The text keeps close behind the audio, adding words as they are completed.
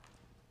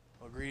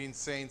Greetings,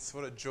 saints.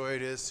 What a joy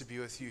it is to be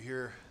with you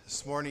here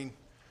this morning.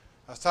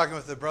 I was talking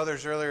with the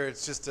brothers earlier.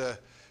 It's just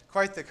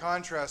quite the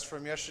contrast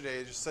from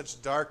yesterday. Just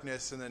such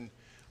darkness, and then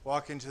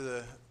walk into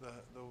the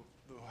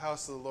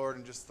house of the Lord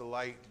and just the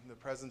light and the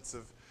presence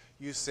of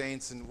you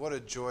saints. And what a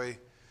joy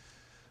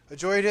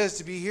it is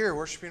to be here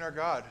worshiping our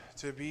God,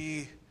 to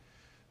be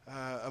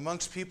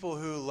amongst people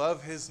who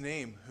love His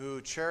name, who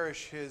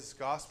cherish His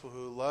gospel,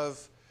 who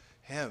love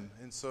Him.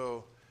 And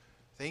so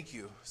thank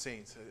you,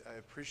 saints. I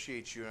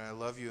appreciate you, and I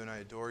love you, and I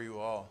adore you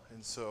all.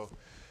 And so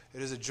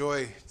it is a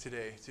joy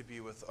today to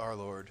be with our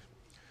Lord.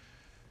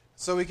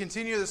 So we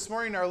continue this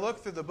morning our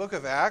look through the book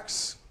of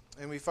Acts,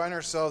 and we find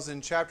ourselves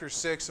in chapter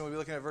 6, and we'll be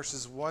looking at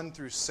verses 1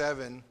 through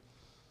 7.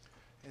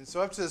 And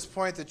so up to this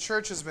point, the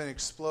church has been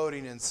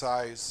exploding in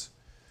size.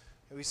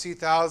 And we see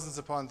thousands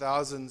upon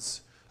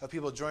thousands of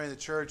people joining the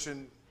church,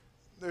 and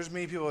there's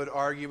many people who would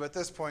argue, but at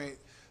this point,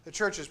 the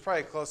church is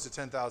probably close to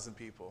 10,000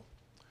 people.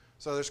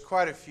 So there's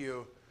quite a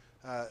few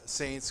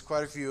saints,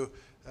 quite a few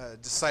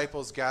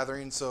disciples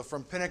gathering. So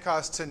from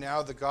Pentecost to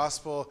now, the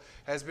gospel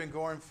has been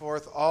going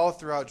forth all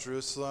throughout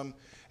Jerusalem.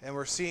 And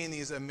we're seeing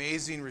these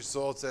amazing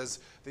results as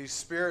these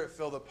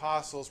Spirit-filled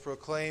apostles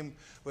proclaim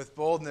with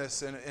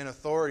boldness and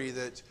authority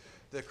that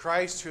the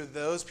Christ who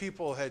those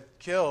people had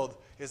killed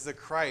is the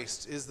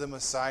Christ, is the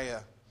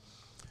Messiah.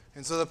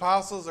 And so the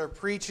apostles are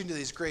preaching to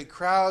these great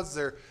crowds.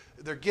 They're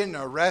getting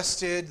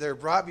arrested. They're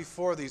brought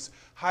before these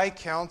high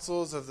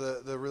councils of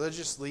the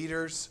religious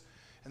leaders,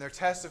 and they're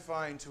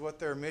testifying to what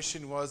their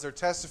mission was. They're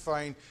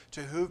testifying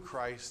to who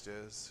Christ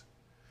is.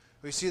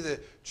 We see the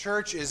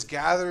church is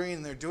gathering,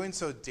 and they're doing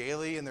so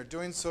daily, and they're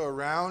doing so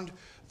around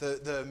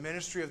the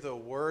ministry of the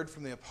word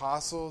from the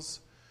apostles.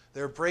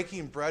 They're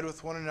breaking bread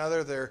with one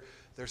another. They're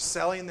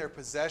selling their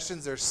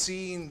possessions. They're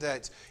seeing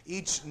that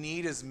each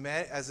need is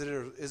met as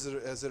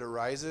it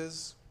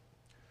arises.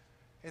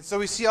 And so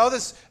we see all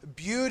this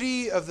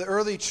beauty of the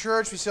early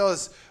church. We see all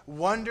this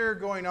wonder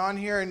going on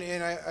here. And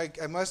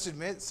I must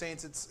admit,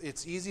 saints,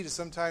 it's easy to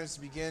sometimes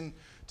begin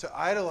to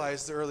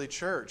idolize the early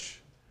church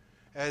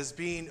as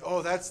being,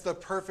 oh, that's the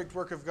perfect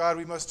work of God.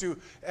 We must do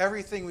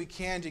everything we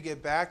can to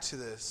get back to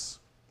this.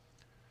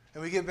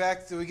 And we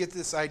get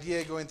this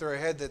idea going through our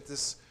head that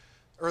this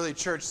early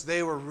church,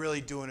 they were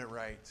really doing it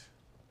right.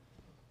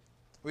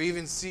 We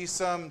even see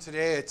some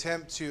today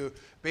attempt to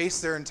base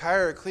their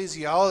entire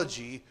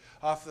ecclesiology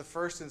off the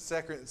first and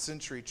second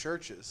century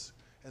churches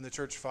and the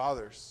church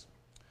fathers.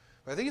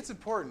 But I think it's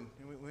important,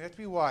 and we have to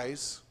be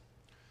wise,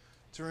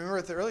 to remember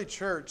that the early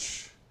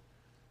church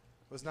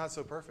was not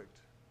so perfect.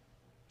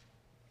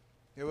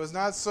 It was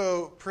not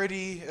so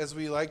pretty as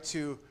we like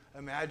to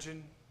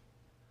imagine.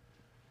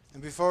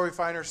 And before we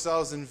find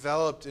ourselves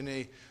enveloped in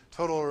a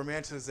total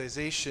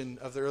romanticization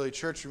of the early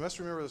church, we must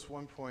remember this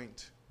one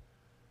point.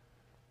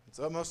 It's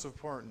of utmost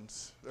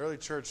importance. The early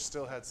church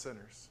still had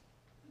sinners.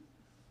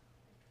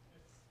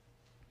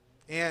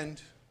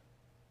 And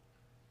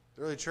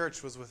the early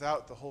church was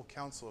without the whole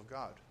counsel of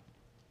God.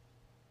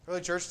 The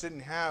early church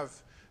didn't have,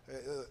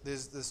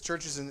 these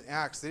churches in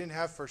Acts, they didn't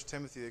have 1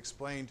 Timothy that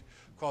explained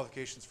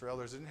qualifications for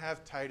elders. They didn't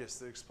have Titus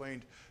that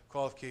explained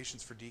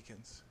qualifications for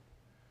deacons.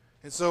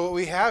 And so what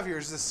we have here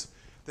is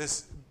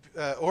this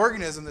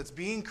organism that's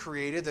being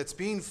created, that's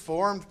being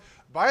formed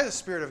by the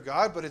Spirit of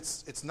God, but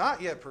it's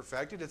not yet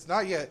perfected. It's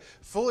not yet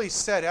fully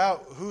set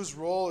out whose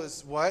role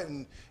is what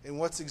and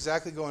what's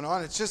exactly going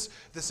on. It's just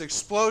this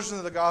explosion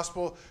of the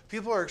gospel.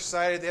 People are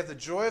excited. They have the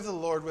joy of the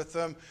Lord with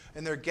them,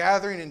 and they're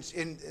gathering,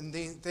 and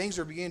things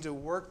are beginning to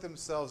work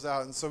themselves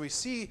out. And so we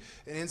see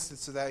an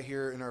instance of that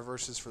here in our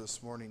verses for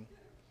this morning.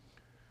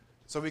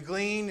 So we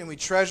glean and we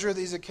treasure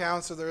these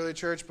accounts of the early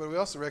church, but we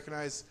also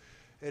recognize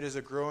it is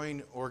a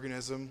growing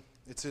organism.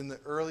 It's in the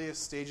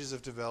earliest stages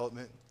of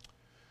development.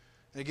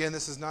 And again,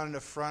 this is not an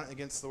affront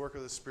against the work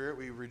of the Spirit.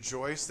 We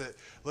rejoice that,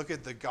 look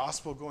at the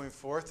gospel going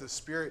forth, the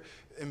Spirit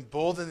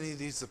emboldening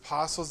these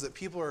apostles, that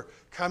people are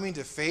coming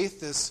to faith.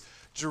 This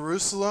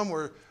Jerusalem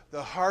where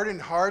the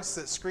hardened hearts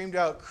that screamed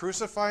out,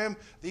 crucify him,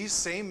 these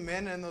same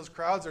men in those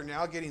crowds are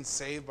now getting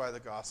saved by the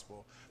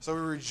gospel. So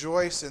we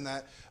rejoice in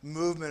that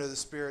movement of the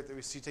Spirit that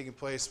we see taking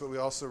place, but we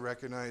also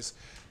recognize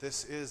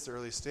this is the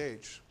early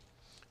stage.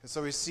 And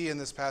so we see in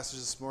this passage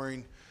this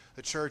morning,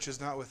 the church is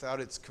not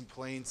without its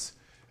complaints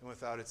and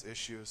without its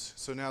issues.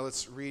 So now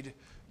let's read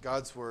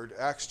God's word.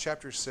 Acts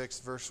chapter 6,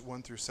 verse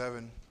 1 through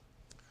 7.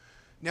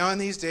 Now in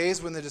these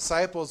days, when the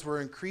disciples were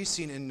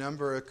increasing in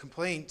number, a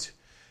complaint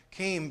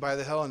came by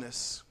the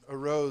Hellenists,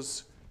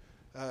 arose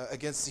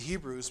against the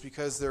Hebrews,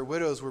 because their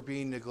widows were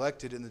being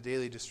neglected in the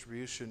daily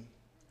distribution.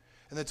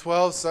 And the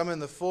 12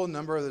 summoned the full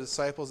number of the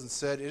disciples and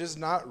said, "It is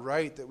not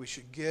right that we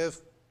should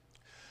give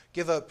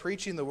up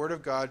preaching the word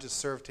of God to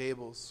serve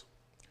tables.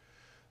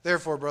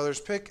 Therefore,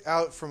 brothers, pick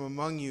out from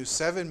among you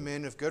 7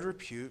 men of good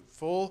repute,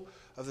 full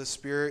of the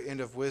Spirit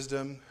and of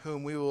wisdom,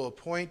 whom we will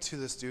appoint to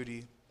this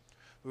duty.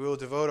 We will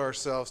devote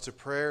ourselves to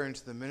prayer and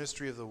to the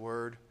ministry of the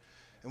word."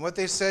 And what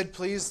they said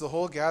pleased the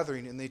whole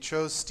gathering, and they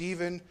chose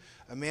Stephen,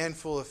 a man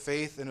full of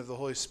faith and of the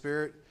Holy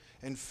Spirit,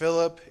 and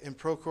Philip, and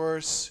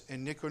Prochorus,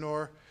 and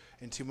Nicanor,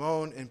 and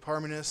Timon, and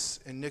Parmenas,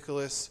 and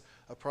Nicholas,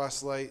 a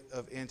proselyte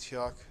of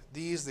Antioch.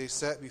 These they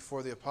set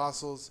before the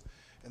apostles,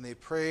 and they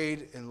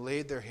prayed and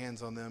laid their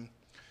hands on them.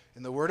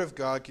 And the word of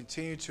God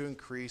continued to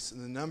increase,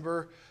 and the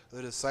number of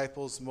the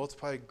disciples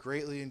multiplied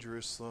greatly in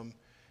Jerusalem,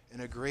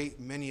 and a great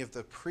many of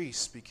the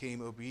priests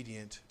became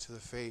obedient to the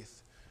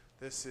faith.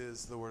 This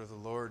is the word of the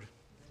Lord.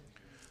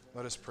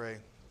 Let us pray.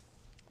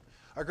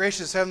 Our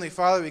gracious Heavenly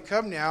Father, we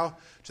come now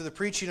to the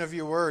preaching of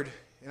your word,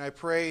 and I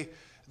pray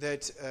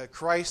that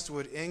Christ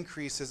would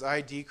increase as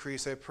I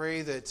decrease. I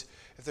pray that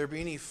if there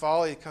be any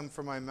folly come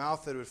from my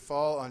mouth, that it would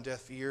fall on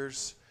deaf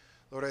ears.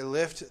 Lord, I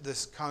lift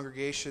this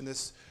congregation,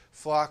 this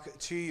flock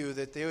to you,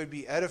 that they would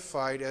be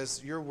edified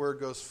as your word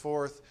goes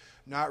forth,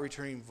 not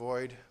returning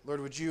void. Lord,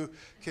 would you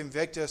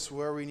convict us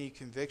where we need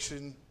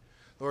conviction?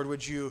 Lord,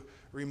 would you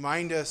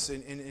remind us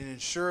and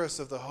ensure us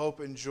of the hope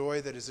and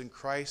joy that is in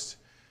Christ?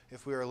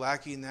 If we are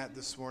lacking that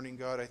this morning,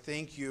 God, I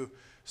thank you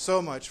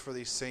so much for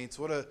these saints.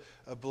 What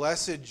a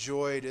blessed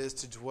joy it is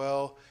to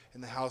dwell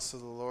in the house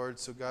of the Lord.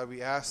 So, God,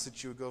 we ask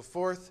that you would go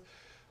forth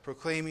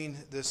proclaiming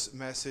this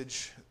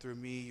message through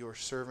me, your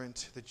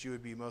servant, that you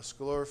would be most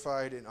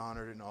glorified and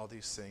honored in all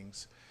these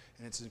things.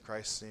 And it's in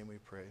Christ's name we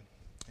pray.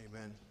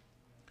 Amen.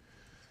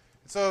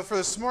 So for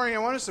this morning, I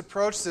want us to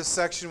approach this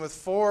section with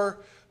 4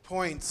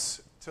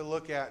 points to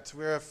look at.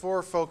 We have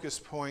 4 focus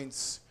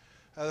points.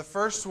 The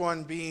first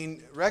one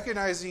being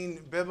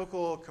recognizing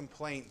biblical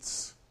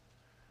complaints.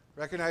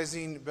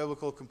 Recognizing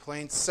biblical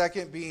complaints.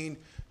 Second being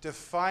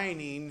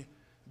defining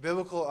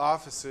biblical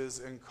offices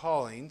and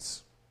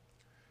callings.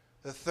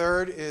 The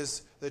third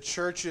is the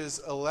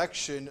church's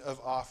election of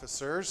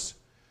officers.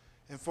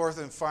 And fourth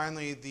and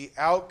finally, the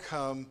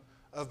outcome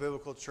of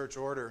biblical church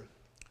order.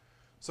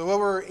 So what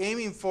we're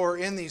aiming for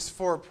in these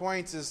 4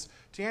 points is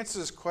to answer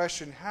this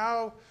question: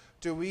 how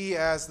do we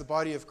as the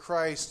body of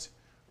Christ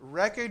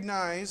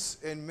recognize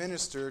and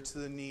minister to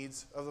the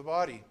needs of the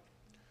body?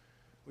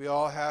 We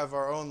all have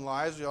our own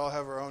lives. We all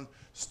have our own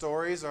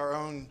stories, our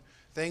own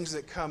things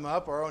that come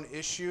up, our own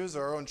issues,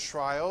 our own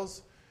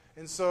trials.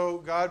 And so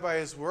God, by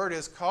his word,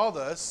 has called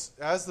us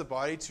as the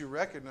body to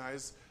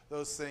recognize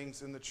those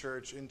things in the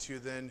church and to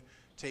then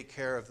take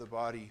care of the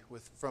body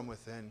from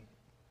within.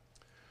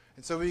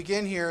 And so we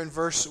begin here in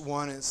verse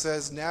 1. It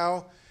says,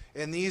 "Now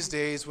in these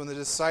days when the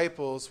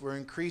disciples were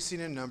increasing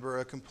in number,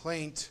 a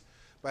complaint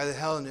by the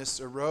Hellenists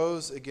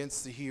arose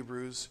against the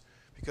Hebrews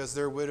because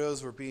their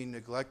widows were being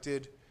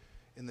neglected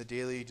in the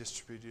daily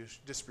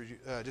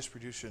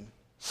distribution."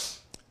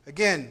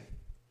 Again,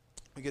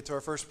 we get to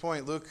our first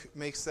point. Luke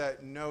makes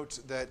that note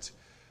that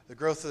the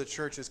growth of the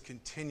church is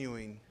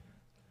continuing.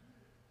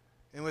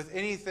 And with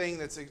anything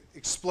that's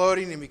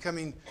exploding and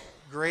becoming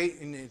great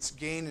in its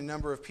gain in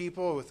number of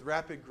people, with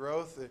rapid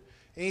growth,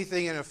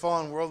 anything in a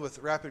fallen world with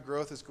rapid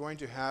growth is going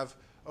to have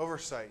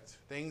oversight.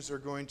 Things are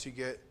going to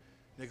get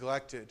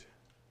neglected.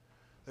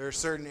 There are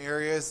certain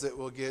areas that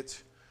will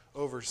get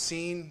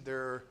overseen.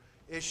 There are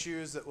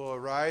issues that will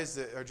arise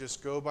that are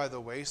just go by the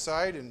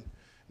wayside, and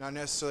not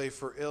necessarily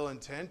for ill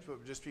intent,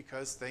 but just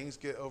because things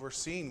get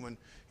overseen when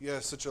you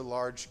have such a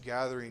large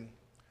gathering.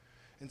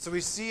 And so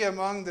we see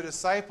among the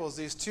disciples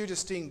these 2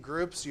 distinct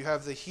groups. You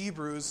have the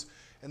Hebrews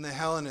and the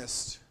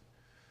Hellenists.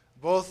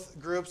 Both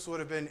groups would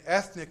have been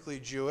ethnically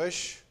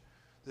Jewish.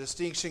 The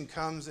distinction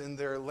comes in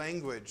their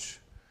language.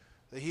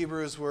 The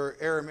Hebrews were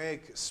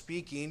Aramaic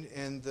speaking,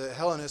 and the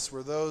Hellenists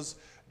were those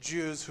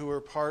Jews who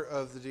were part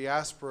of the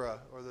diaspora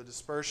or the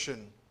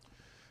dispersion.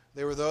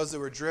 They were those that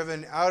were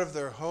driven out of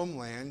their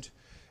homeland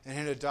and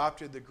had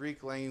adopted the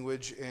Greek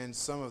language, and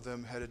some of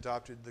them had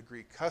adopted the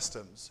Greek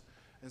customs.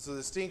 And so the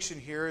distinction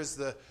here is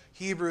the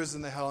Hebrews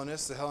and the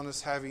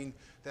Hellenists having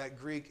that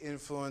Greek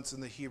influence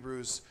and the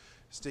Hebrews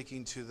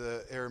sticking to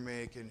the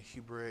Aramaic and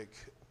Hebraic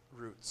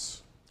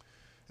roots.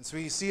 And so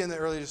we see in the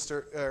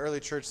early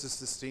church this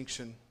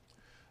distinction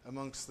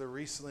amongst the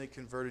recently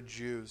converted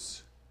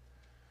Jews.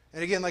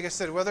 And again, like I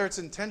said, whether it's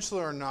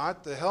intentional or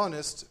not, the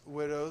Hellenist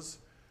widows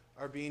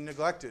are being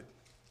neglected.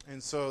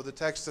 And so the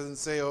text doesn't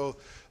say, oh,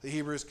 the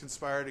Hebrews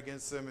conspired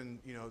against them and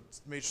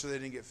made sure they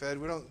didn't get fed.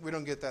 We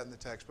don't get that in the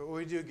text. But what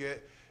we do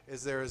get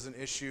is there is an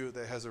issue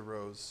that has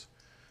arose.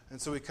 And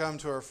so we come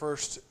to our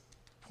first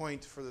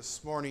point for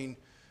this morning,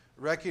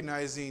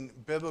 recognizing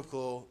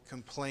biblical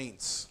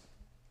complaints.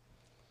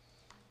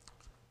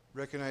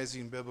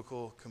 Recognizing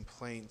biblical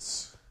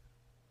complaints.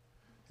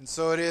 And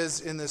so it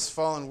is in this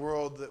fallen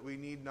world that we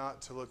need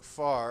not to look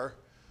far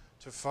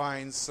to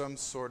find some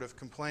sort of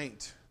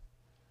complaint.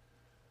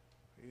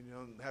 You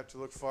don't have to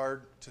look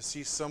far to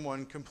see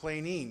someone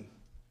complaining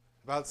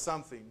about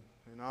something.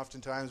 And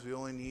oftentimes we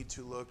only need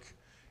to look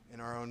in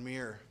our own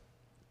mirror.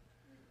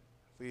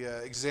 If we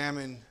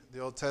examine the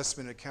Old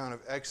Testament account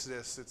of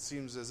Exodus, it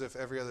seems as if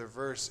every other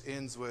verse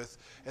ends with,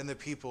 "And the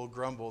people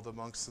grumbled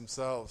amongst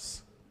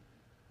themselves."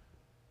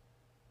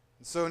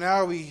 And so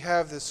now we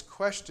have this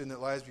question that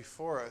lies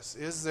before us.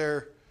 Is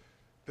there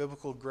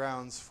biblical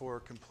grounds for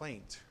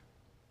complaint?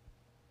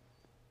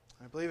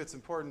 I believe it's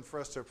important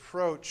for us to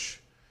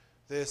approach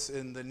this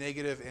in the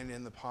negative and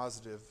in the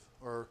positive,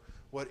 or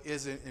what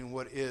isn't and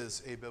what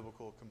is a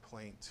biblical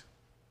complaint.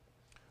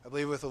 I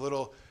believe with a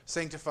little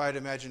sanctified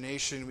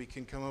imagination, we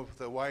can come up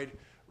with a wide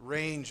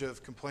range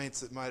of complaints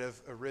that might have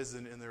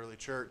arisen in the early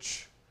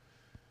church.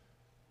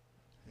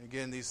 And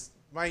again, these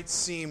might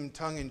seem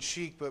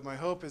tongue-in-cheek, but my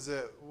hope is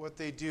that what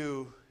they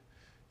do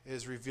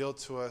is revealed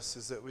to us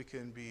is that we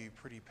can be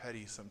pretty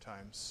petty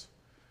sometimes.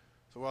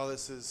 So while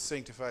this is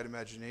sanctified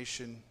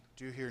imagination,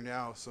 do hear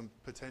now some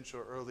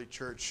potential early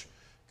church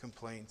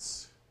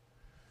complaints.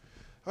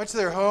 I went to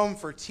their home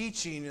for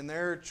teaching, and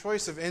their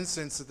choice of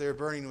incense that they were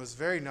burning was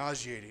very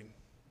nauseating.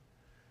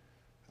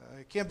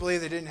 I can't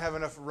believe they didn't have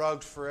enough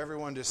rugs for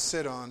everyone to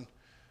sit on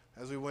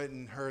as we went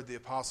and heard the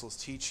apostles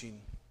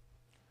teaching.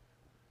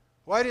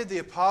 Why did the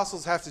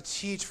apostles have to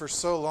teach for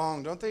so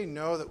long? Don't they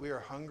know that we are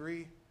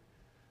hungry?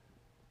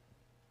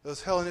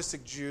 Those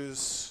Hellenistic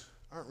Jews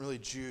aren't really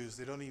Jews.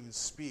 They don't even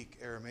speak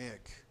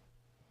Aramaic.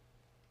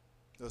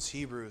 Those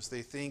Hebrews,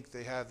 they think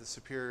they have the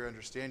superior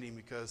understanding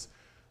because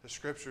the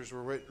scriptures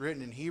were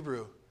written in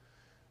Hebrew.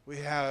 We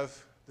have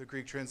the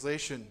Greek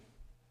translation.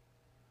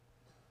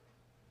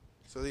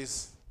 So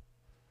these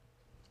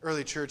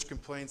early church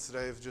complaints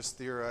that I have just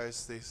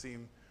theorized, they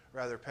seem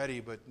rather petty,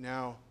 but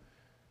now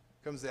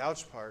comes the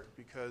ouch part,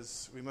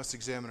 because we must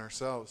examine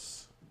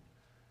ourselves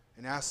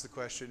and ask the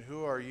question,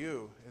 who are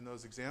you in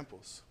those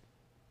examples?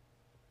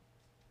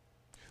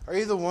 Are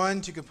you the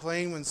one to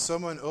complain when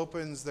someone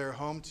opens their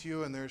home to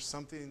you and there's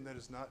something that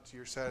is not to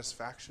your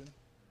satisfaction?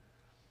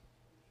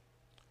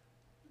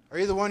 Are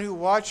you the one who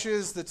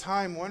watches the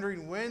time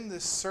wondering when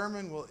this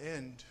sermon will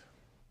end?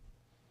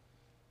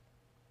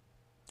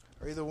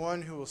 Are you the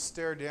one who will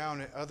stare down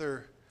at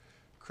other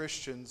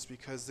Christians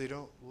because they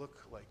don't look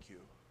like you?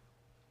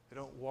 They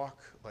don't walk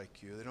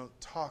like you. They don't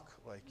talk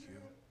like you.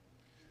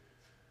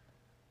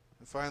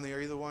 And finally,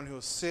 are you the one who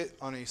will sit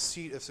on a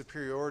seat of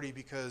superiority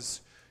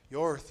because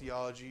your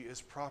theology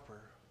is proper?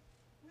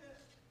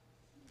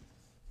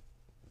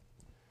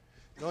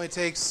 It only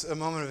takes a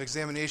moment of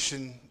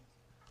examination,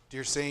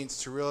 dear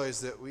saints, to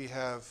realize that we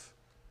have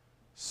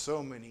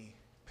so many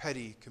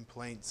petty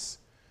complaints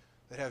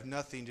that have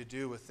nothing to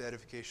do with the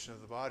edification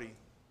of the body.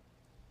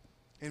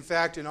 In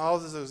fact, in all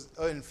of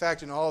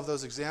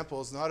those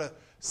examples, not a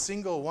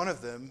single one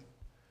of them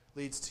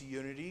leads to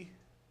unity,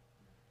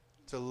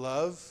 to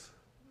love,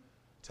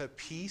 to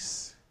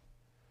peace,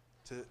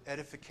 to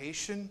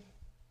edification.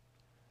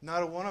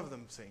 Not a one of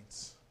them,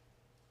 saints.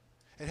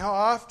 And how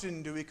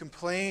often do we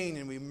complain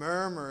and we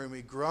murmur and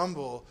we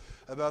grumble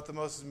about the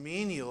most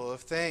menial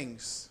of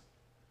things?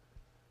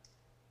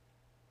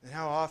 And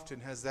how often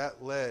has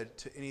that led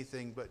to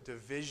anything but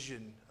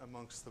division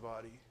amongst the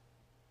body?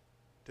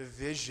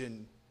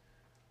 Division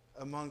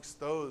amongst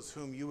those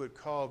whom you would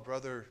call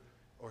brother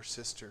or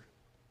sister.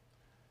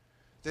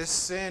 This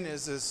sin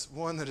is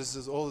one that is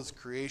as old as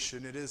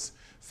creation. It is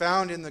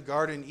found in the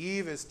garden.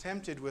 Eve is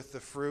tempted with the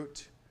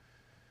fruit.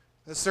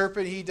 The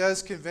serpent, he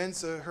does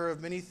convince her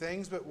of many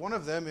things, but one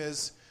of them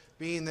is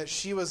being that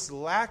she was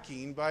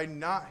lacking by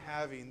not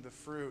having the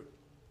fruit.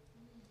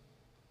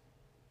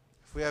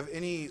 If we have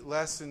any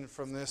lesson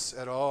from this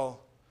at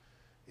all,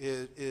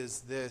 it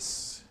is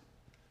this: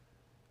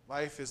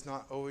 life is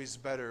not always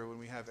better when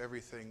we have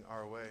everything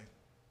our way.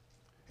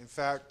 In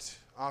fact,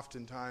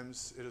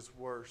 oftentimes it is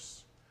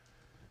worse.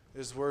 It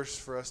is worse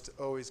for us to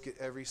always get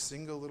every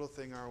single little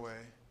thing our way.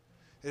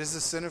 It is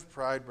the sin of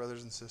pride,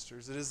 brothers and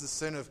sisters. It is the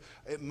sin of,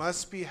 it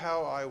must be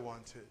how I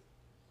want it.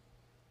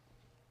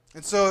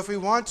 And so if we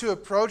want to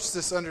approach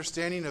this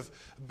understanding of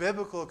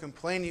biblical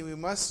complaining, we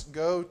must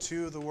go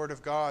to the Word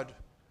of God.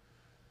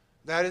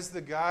 That is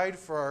the guide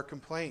for our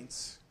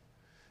complaints.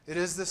 It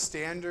is the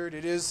standard.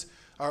 It is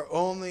our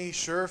only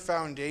sure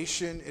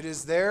foundation. It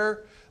is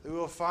there that we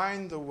will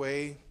find the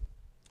way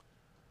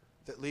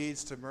that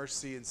leads to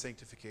mercy and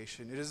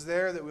sanctification. It is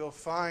there that we will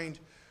find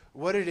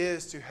what it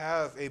is to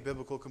have a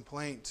biblical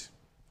complaint.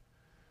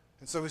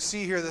 And so we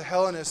see here the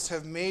Hellenists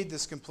have made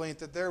this complaint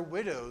that their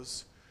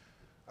widows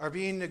are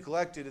being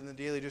neglected in the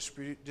daily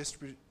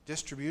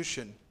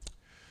distribution,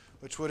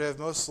 which would have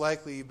most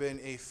likely been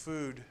a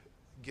food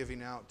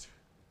giving out.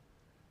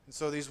 And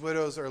so these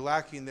widows are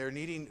lacking. They're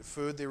needing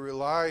food. They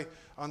rely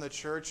on the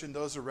church and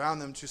those around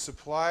them to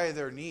supply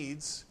their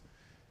needs.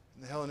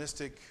 And the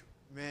Hellenistic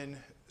men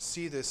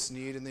see this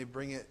need and they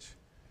bring it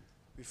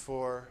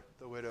before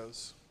the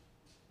widows.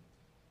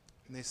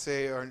 And they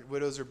say our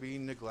widows are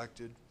being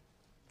neglected.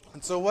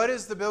 And so what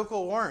is the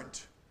biblical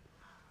warrant?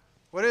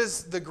 What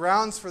is the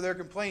grounds for their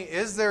complaint?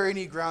 Is there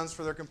any grounds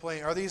for their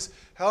complaint? Are these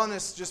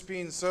Hellenists just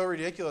being so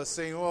ridiculous,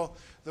 saying, well,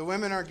 the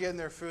women aren't getting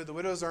their food, the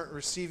widows aren't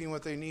receiving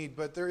what they need?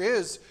 But there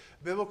is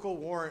biblical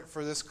warrant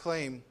for this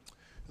claim.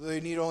 They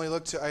need only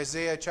look to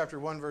Isaiah chapter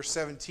 1, verse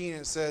 17.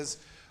 It says,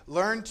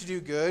 learn to do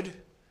good,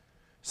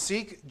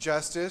 seek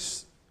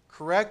justice,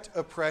 correct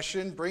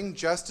oppression, bring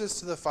justice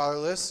to the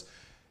fatherless,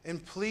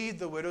 and plead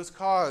the widow's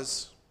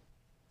cause.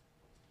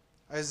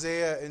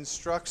 Isaiah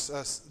instructs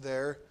us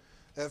there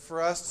that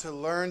for us to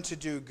learn to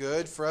do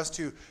good, for us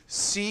to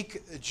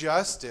seek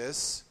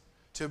justice,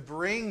 to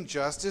bring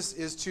justice,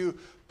 is to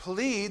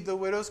plead the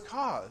widow's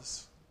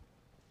cause.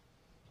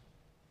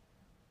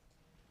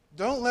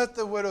 Don't let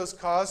the widow's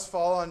cause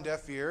fall on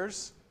deaf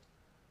ears.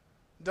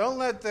 Don't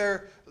let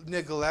their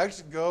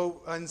neglect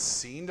go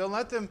unseen. Don't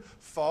let them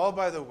fall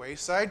by the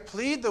wayside.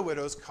 Plead the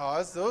widow's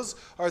cause. Those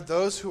are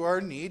those who are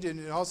in need. And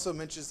it also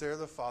mentions there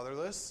the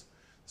fatherless.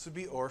 This would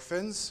be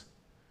orphans.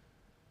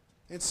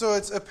 And so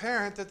it's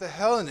apparent that the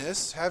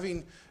Hellenists,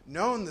 having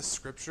known the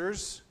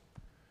Scriptures,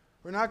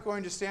 were not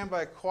going to stand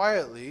by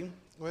quietly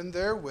when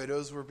their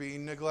widows were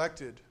being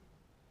neglected.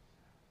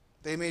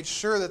 They made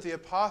sure that the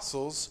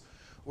apostles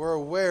were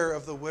aware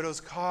of the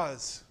widow's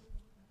cause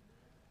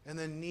and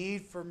the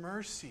need for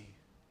mercy.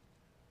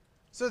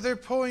 So they're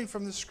pulling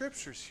from the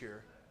Scriptures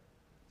here.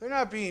 They're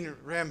not being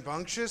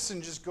rambunctious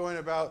and just going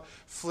about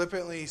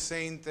flippantly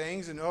saying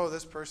things and, oh,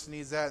 this person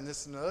needs that and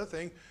this and another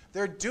thing.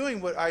 They're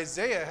doing what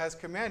Isaiah has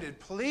commanded.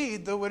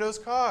 Plead the widow's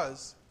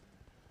cause.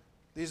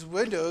 These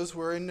widows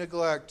were in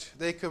neglect.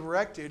 They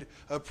corrected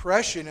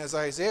oppression, as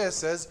Isaiah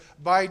says,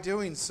 by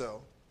doing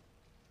so.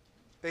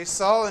 They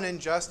saw an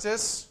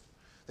injustice.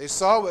 They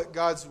saw what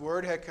God's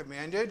word had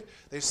commanded.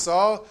 They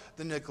saw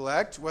the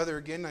neglect, whether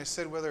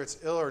it's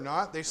ill or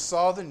not. They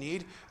saw the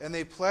need, and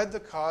they pled the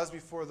cause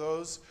before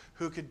those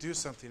who could do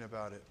something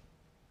about it.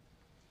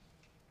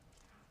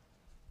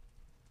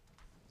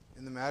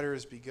 And the matter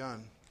has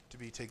begun to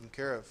be taken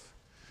care of.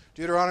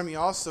 Deuteronomy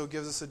also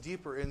gives us a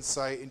deeper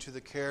insight into the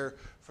care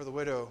for the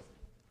widow.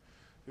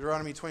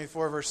 Deuteronomy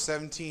 24, verse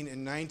 17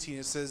 and 19,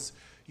 it says,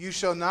 "You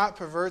shall not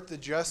pervert the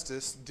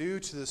justice due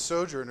to the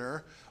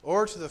sojourner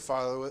or to the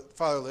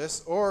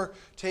fatherless, or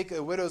take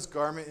a widow's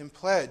garment in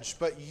pledge.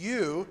 But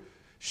you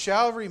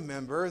shall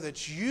remember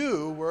that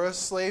you were a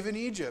slave in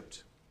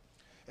Egypt,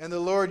 and the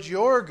Lord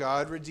your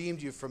God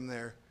redeemed you from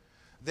there.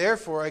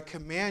 Therefore I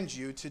command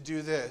you to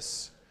do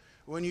this.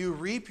 When you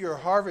reap your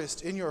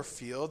harvest in your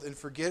field and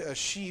forget a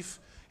sheaf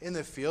in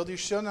the field, you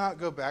shall not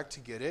go back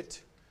to get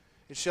it.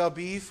 It shall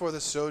be for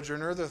the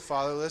sojourner, the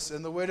fatherless,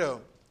 and the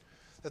widow,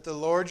 that the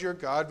Lord your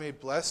God may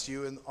bless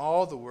you in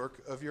all the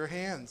work of your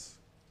hands."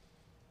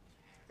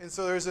 And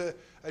so there's a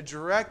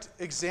direct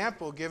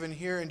example given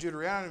here in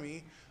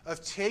Deuteronomy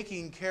of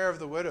taking care of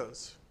the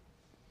widows.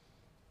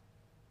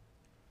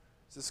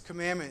 It's this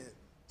commandment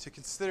to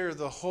consider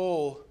the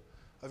whole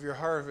of your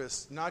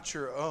harvest, not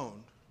your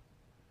own,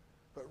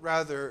 but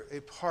rather a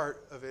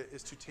part of it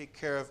is to take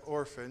care of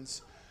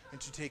orphans and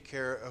to take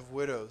care of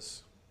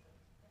widows.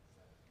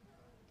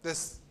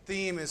 This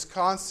theme is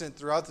constant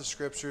throughout the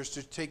Scriptures,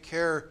 to take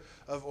care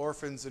of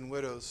orphans and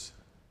widows.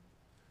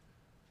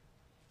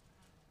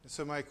 And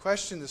so my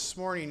question this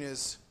morning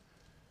is,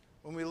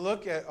 when we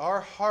look at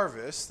our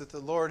harvest that the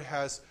Lord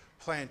has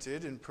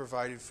planted and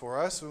provided for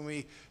us, when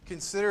we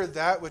consider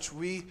that which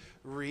we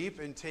reap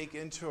and take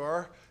into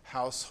our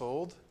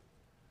household,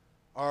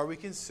 are we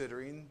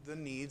considering the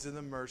needs and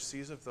the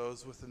mercies of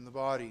those within the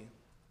body?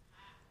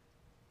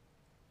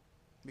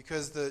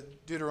 Because the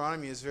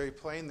Deuteronomy is very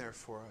plain there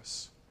for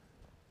us.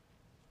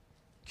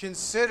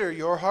 Consider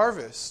your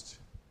harvest.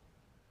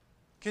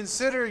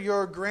 Consider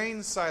your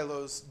grain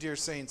silos, dear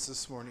saints,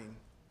 this morning.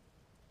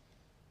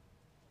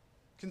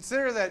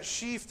 Consider that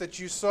sheaf that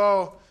you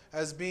saw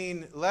as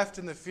being left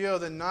in the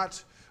field and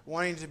not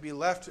wanting to be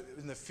left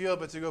in the field,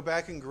 but to go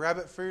back and grab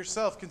it for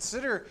yourself.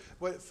 Consider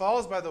what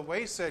falls by the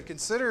wayside.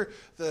 Consider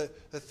the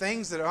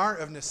things that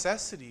aren't of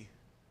necessity.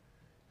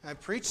 And I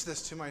preach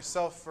this to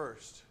myself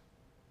first.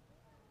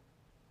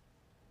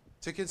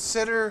 To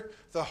consider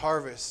the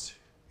harvest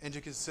and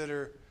to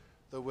consider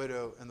the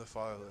widow and the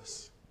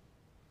fatherless.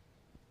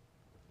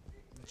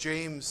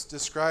 James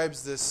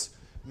describes this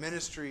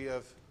ministry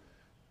of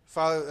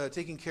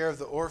taking care of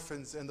the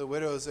orphans and the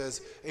widows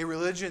as a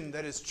religion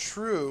that is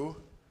true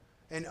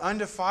and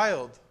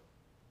undefiled.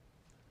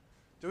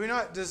 Do we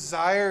not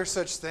desire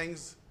such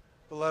things,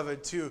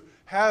 beloved, to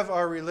have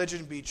our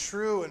religion be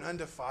true and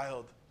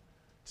undefiled,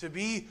 to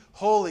be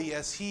holy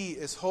as He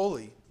is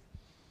holy?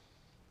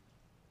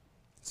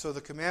 So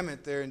the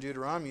commandment there in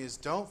Deuteronomy is,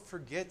 don't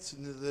forget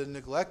the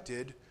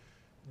neglected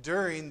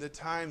during the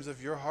times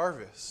of your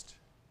harvest.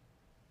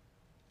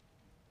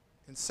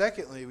 And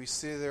secondly, we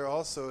see there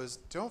also is,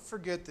 don't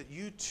forget that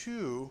you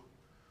too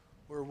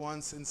were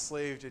once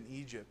enslaved in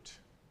Egypt.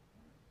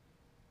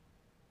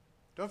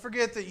 Don't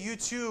forget that you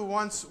too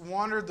once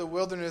wandered the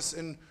wilderness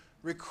and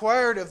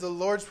required of the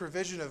Lord's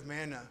provision of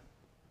manna.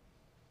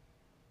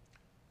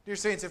 Dear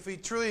saints, if we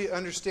truly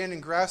understand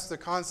and grasp the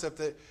concept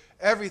that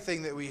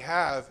everything that we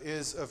have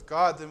is of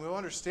God, then we'll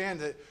understand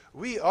that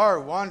we are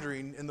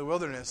wandering in the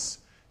wilderness,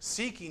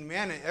 seeking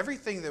manna.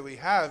 Everything that we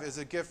have is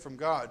a gift from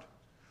God.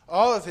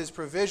 All of His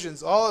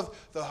provisions, all of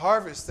the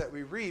harvest that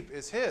we reap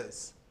is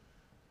His.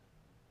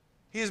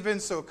 He has been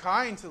so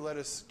kind to let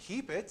us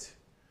keep it,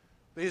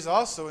 but He's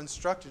also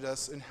instructed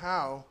us in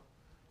how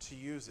to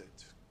use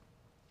it.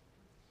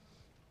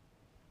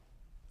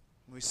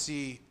 We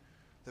see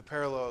the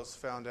parallels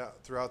found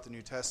out throughout the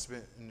New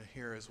Testament and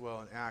here as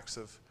well in Acts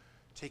of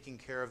taking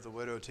care of the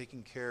widow,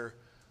 taking care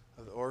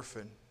of the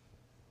orphan.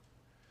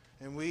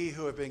 And we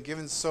who have been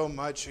given so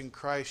much in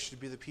Christ should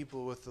be the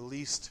people with the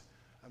least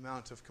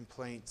amount of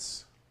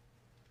complaints.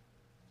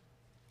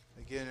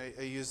 Again,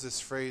 I use this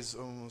phrase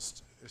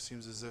almost, it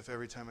seems as if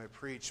every time I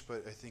preach,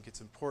 but I think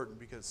it's important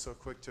because it's so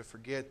quick to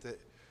forget that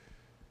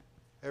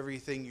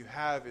Everything you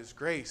have is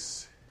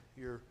grace.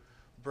 Your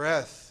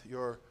breath,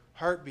 your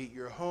heartbeat,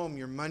 your home,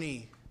 your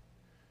money,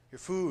 your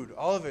food,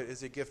 all of it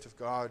is a gift of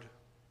God.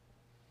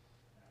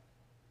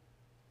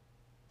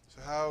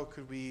 So how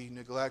could we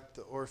neglect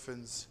the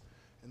orphans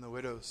and the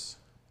widows?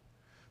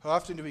 How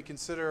often do we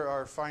consider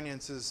our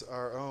finances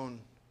our own?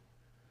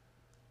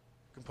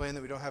 Complain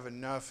that we don't have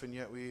enough, and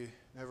yet we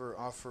never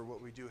offer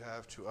what we do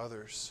have to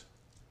others.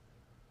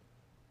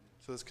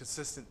 So this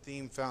consistent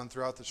theme found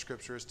throughout the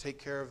Scriptures: take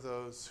care of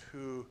those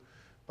who,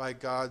 by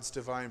God's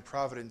divine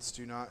providence,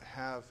 do not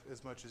have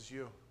as much as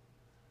you.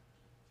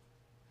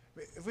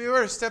 If we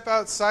were to step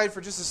outside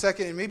for just a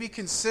second and maybe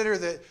consider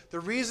that the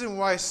reason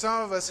why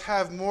some of us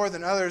have more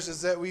than others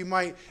is that we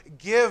might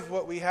give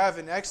what we have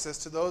in excess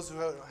to those who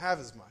don't have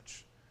as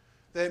much.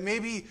 That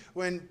maybe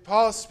when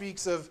Paul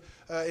speaks of,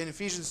 in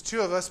Ephesians 2,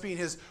 of us being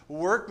his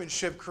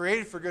workmanship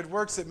created for good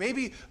works, that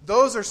maybe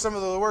those are some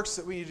of the works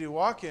that we need to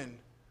walk in.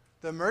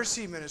 The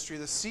mercy ministry,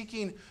 the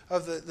seeking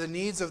of the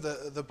needs of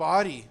the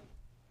body.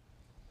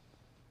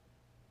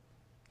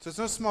 So it's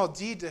no small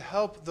deed to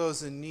help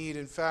those in need.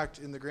 In fact,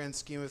 in the grand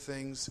scheme of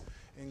things,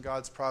 in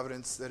God's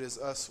providence, that is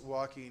us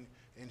walking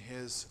in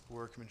his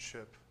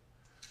workmanship.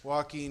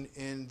 Walking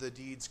in the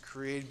deeds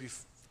created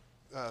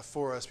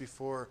for us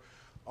before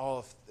all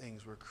of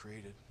things were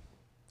created.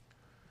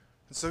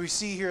 And so we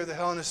see here the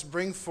Hellenists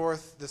bring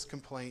forth this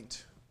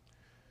complaint.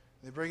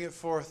 They bring it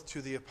forth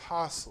to the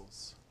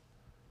apostles.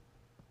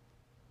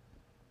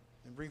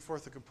 They bring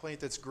forth a complaint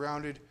that's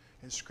grounded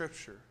in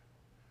Scripture.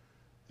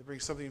 They bring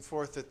something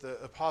forth that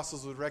the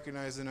apostles would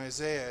recognize in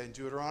Isaiah and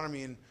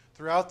Deuteronomy and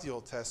throughout the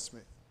Old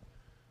Testament.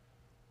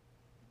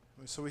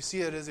 So we see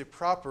it as a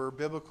proper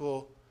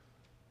biblical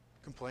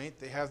complaint.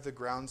 They have the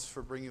grounds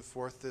for bringing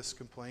forth this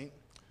complaint.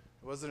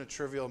 It wasn't a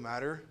trivial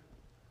matter,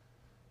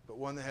 but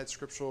one that had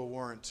scriptural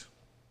warrant.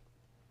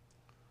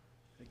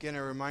 Again, I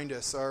remind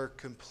us, our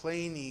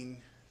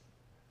complaining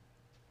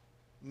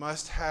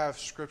must have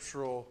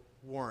scriptural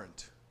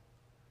warrant.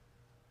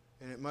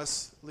 And it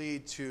must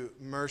lead to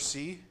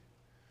mercy.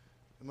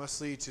 It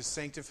must lead to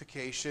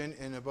sanctification,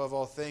 and above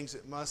all things,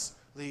 it must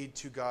lead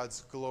to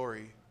God's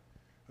glory.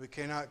 We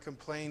cannot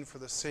complain for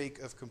the sake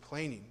of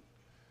complaining.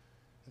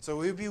 And so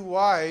we'd be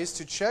wise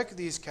to check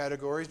these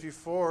categories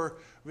before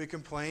we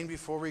complain,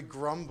 before we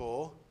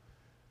grumble.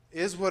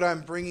 Is what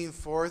I'm bringing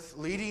forth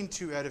leading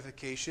to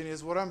edification?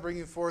 Is what I'm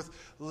bringing forth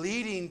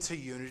leading to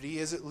unity?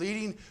 Is it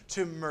leading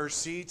to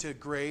mercy, to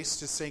grace,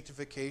 to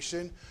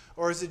sanctification?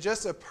 Or is it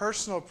just a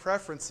personal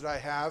preference that I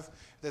have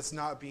that's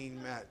not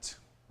being met?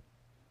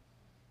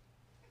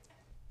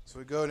 So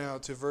we go now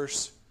to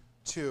verse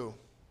 2.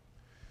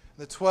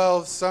 The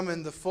 12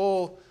 summoned the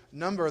full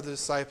number of the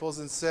disciples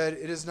and said,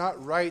 "It is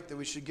not right that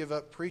we should give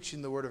up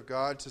preaching the word of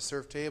God to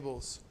serve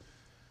tables.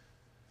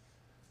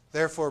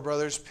 Therefore,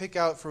 brothers, pick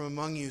out from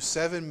among you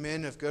 7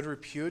 men of good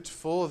repute,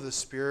 full of the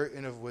Spirit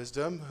and of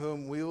wisdom,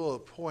 whom we will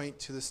appoint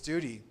to this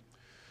duty.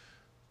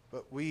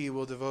 But we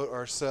will devote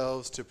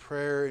ourselves to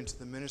prayer and to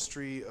the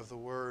ministry of the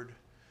word."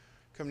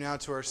 Come now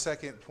to our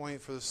second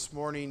point for this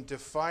morning: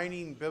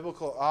 defining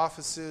biblical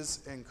offices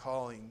and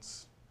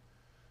callings.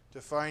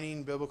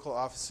 Defining biblical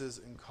offices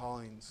and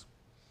callings.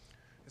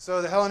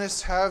 So the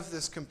Hellenists have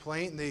this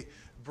complaint, and they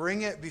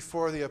bring it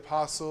before the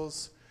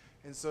apostles.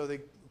 And so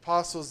the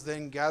apostles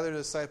then gather the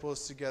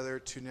disciples together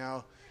to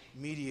now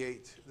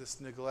mediate this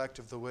neglect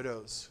of the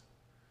widows.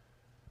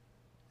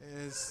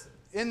 And it's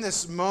in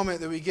this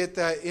moment that we get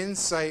that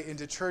insight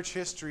into church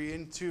history,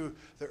 into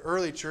the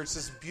early church,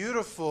 this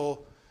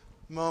beautiful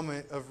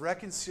moment of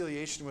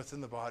reconciliation within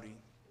the body.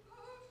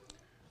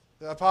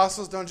 The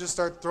apostles don't just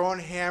start throwing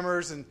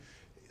hammers and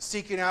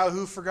seeking out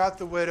who forgot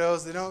the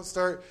widows. They don't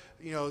start,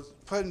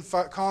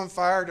 calling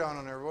fire down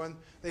on everyone.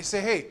 They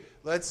say, hey,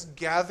 let's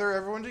gather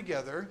everyone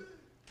together.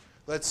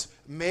 Let's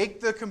make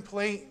the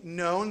complaint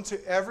known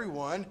to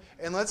everyone,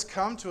 and let's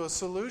come to a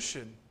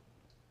solution.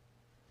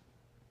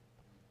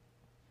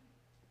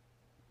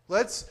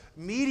 Let's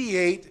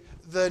mediate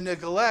the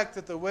neglect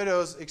that the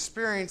widows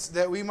experience,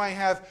 that we might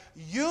have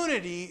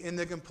unity in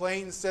the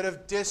complaint instead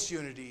of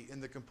disunity in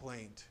the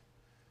complaint.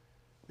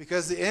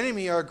 Because the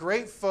enemy, our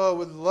great foe,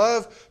 would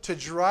love to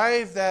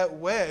drive that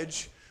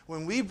wedge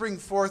when we bring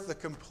forth the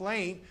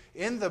complaint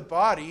in the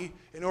body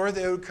in order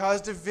that it would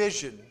cause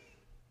division.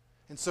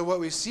 And so what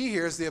we see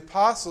here is the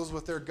apostles,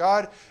 with their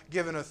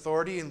God-given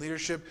authority and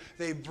leadership,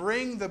 they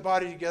bring the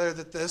body together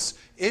that this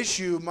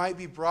issue might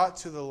be brought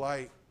to the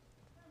light.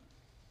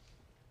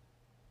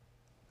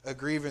 A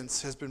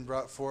grievance has been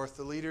brought forth.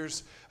 The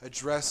leaders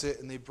address it,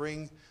 and they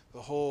bring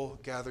the whole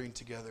gathering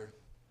together.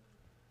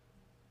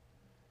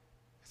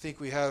 I think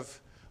we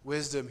have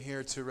wisdom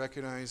here to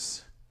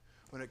recognize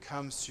when it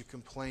comes to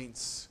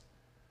complaints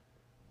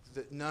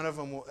that none of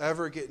them will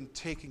ever get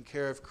taken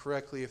care of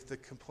correctly if the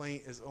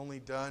complaint is only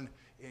done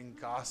in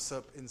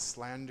gossip and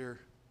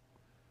slander.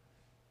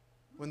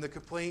 When the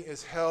complaint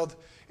is held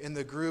in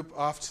the group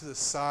off to the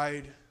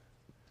side,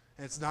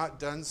 and it's not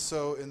done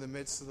so in the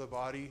midst of the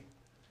body.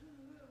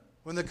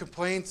 When the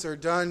complaints are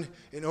done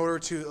in order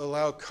to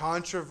allow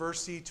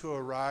controversy to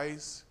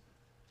arise,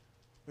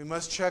 We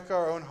must check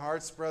our own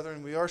hearts,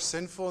 brethren. We are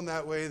sinful in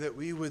that way that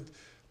we would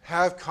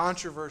have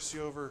controversy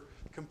over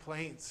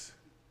complaints.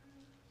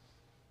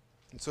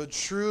 And so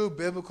true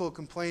biblical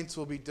complaints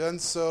will be done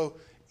so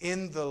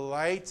in the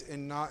light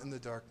and not in the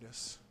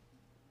darkness.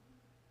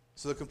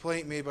 So the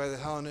complaint made by the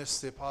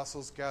Hellenists, the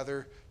apostles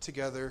gather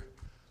together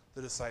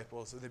the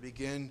disciples, and they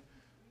begin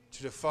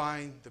to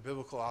define the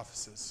biblical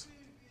offices.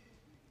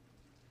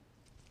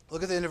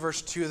 Look at the end of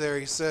verse 2 there.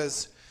 He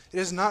says, "It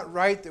is not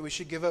right that we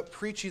should give up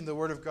preaching the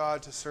word of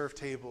God to serve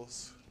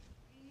tables."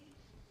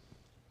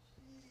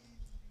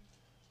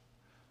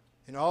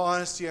 In all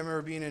honesty, I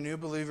remember being a new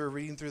believer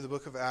reading through the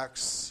book of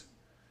Acts.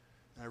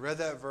 And I read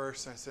that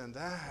verse and I said,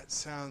 that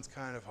sounds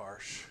kind of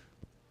harsh.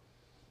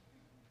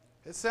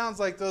 It sounds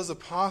like those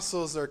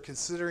apostles are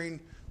considering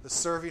the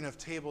serving of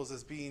tables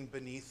as being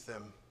beneath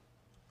them.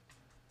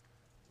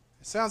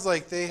 It sounds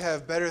like they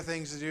have better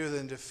things to do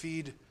than to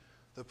feed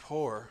the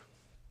poor.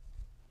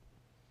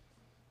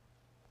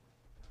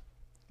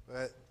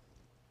 But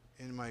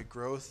in my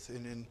growth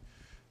and in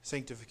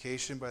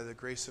sanctification by the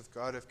grace of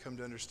God, I've come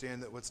to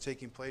understand that what's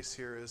taking place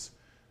here is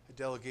a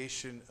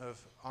delegation of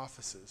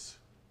offices.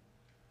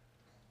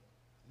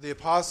 The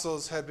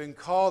apostles had been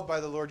called by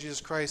the Lord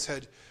Jesus Christ,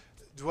 had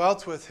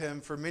dwelt with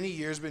him for many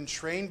years, been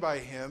trained by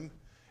him,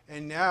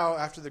 and now,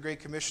 after the Great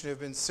Commission, have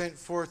been sent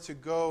forth to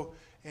go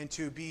and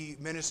to be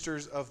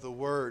ministers of the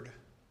Word.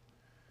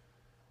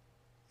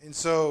 And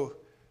so,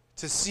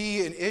 to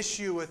see an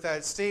issue with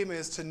that statement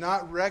is to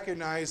not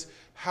recognize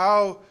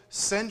how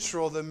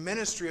central the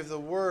ministry of the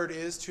Word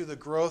is to the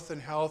growth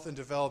and health and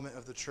development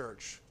of the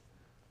church.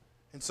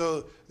 And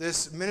so,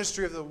 this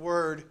ministry of the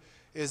Word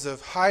is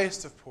of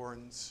highest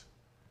importance.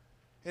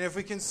 And if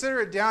we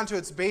consider it down to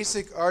its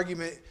basic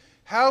argument,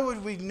 how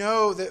would we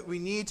know that we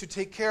need to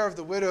take care of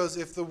the widows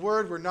if the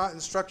Word were not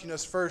instructing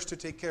us first to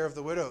take care of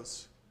the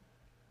widows?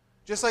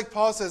 Just like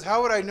Paul says,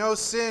 how would I know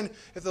sin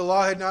if the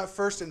law had not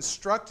first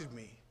instructed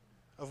me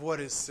of what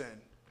is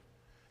sin?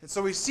 And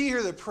so we see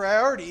here the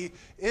priority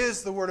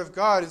is the Word of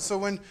God. And so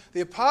when the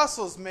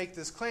apostles make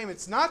this claim,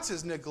 it's not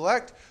to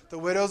neglect the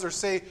widows or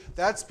say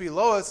that's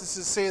below us. It's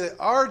to say that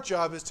our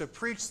job is to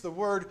preach the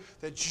Word,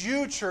 that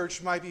you,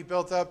 church, might be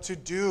built up to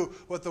do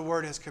what the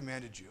Word has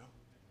commanded you.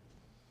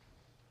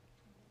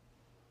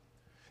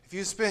 If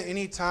you spent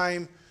any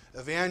time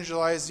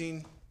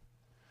evangelizing,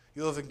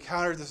 you'll have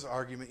encountered this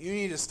argument. You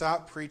need to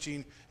stop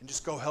preaching and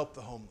just go help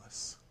the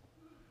homeless.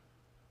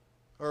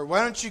 Or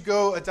why don't you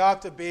go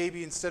adopt a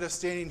baby instead of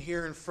standing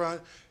here in front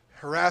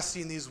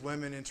harassing these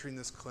women entering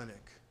this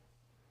clinic?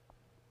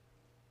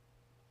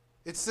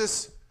 It's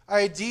this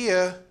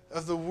idea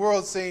of the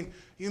world saying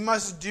you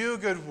must do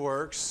good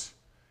works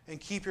and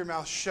keep your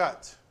mouth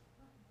shut.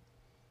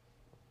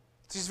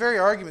 It's these very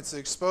arguments that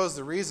expose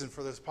the reason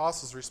for the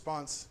apostles'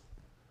 response.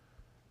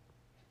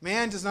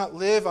 Man does not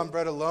live on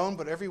bread alone,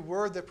 but every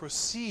word that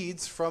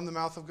proceeds from the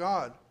mouth of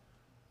God.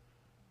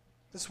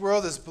 This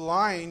world is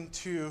blind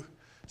to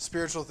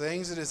spiritual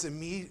things. It is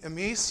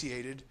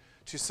emaciated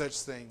to such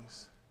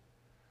things.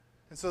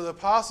 And so the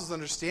apostles'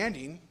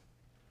 understanding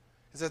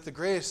is that the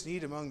greatest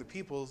need among the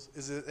people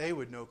is that they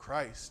would know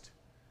Christ.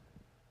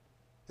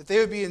 That they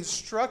would be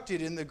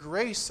instructed in the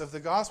grace of the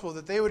gospel,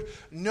 that they would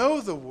know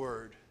the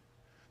Word.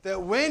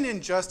 That when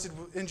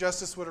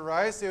injustice would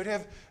arise, they would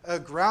have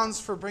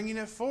grounds for bringing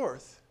it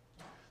forth.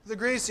 The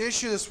greatest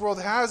issue this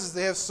world has is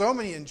they have so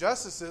many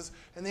injustices,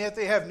 and yet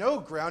they have no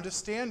ground to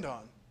stand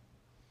on.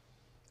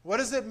 What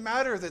does it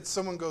matter that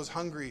someone goes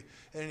hungry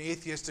in an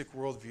atheistic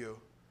worldview?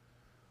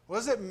 What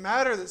does it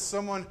matter that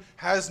someone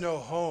has no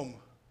home?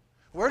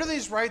 Where do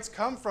these rights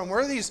come from?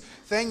 Where do these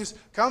things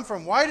come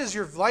from? Why does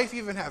your life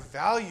even have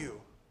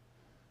value?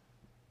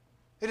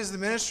 It is the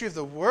ministry of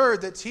the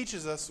Word that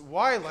teaches us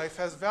why life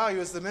has value.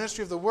 It's the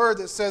ministry of the Word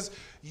that says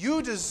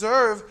you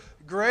deserve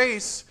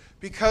grace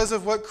because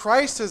of what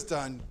Christ has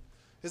done.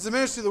 It's the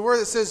ministry of the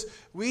Word that says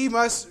we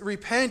must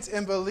repent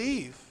and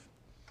believe.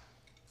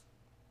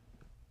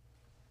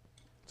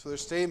 So their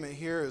statement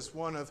here is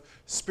one of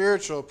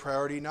spiritual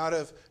priority, not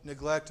of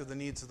neglect of the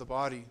needs of the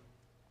body.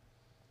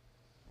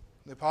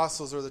 The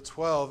apostles, or the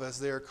 12, as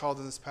they are called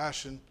in this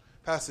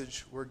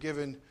passage, were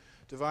given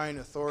divine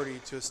authority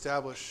to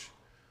establish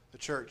the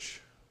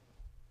church.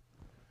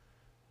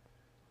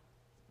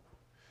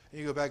 And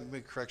you go back and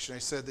make a correction. I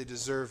said they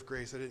deserve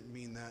grace. I didn't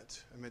mean that.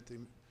 I meant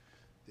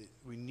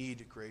we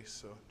need grace.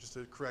 So just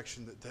a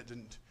correction that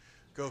didn't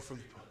go from...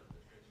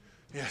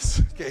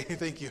 Yes, okay,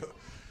 thank you.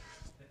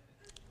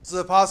 So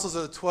the apostles,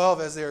 or the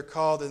 12, as they are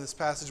called in this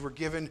passage, were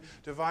given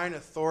divine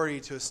authority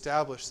to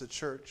establish the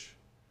church.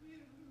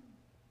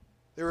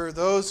 There were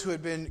those who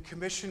had been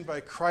commissioned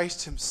by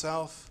Christ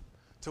himself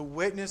to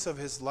witness of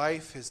his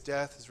life, his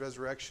death, his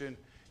resurrection,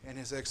 and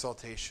his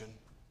exaltation.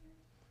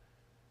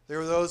 There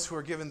were those who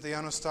were given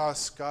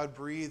theopneustos,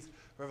 God-breathed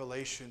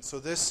revelation. So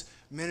this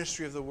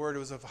ministry of the Word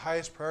was of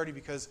highest priority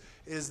because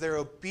it is their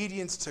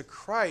obedience to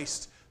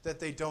Christ that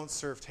they don't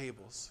serve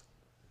tables.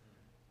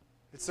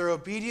 It's their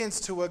obedience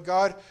to what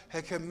God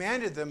had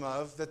commanded them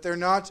of that they're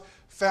not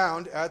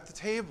found at the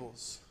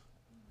tables.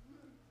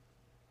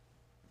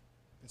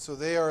 And So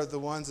they are the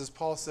ones, as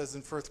Paul says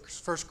in 1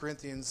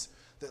 Corinthians,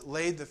 that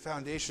laid the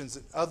foundations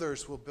and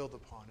others will build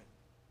upon it.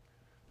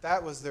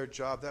 That was their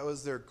job. That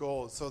was their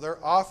goal. So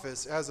their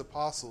office as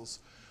apostles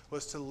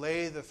was to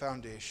lay the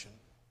foundation.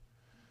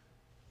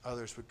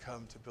 Others would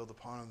come to build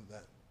upon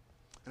that.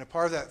 And a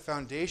part of that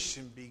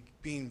foundation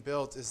being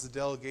built is the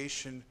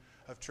delegation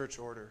of church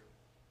order.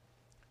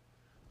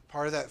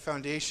 Part of that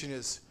foundation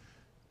is,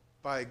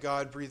 by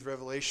God-breathed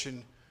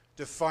revelation,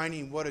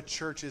 defining what a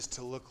church is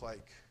to look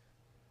like.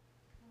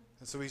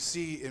 And so we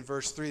see in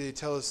verse 3, they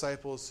tell the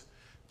disciples,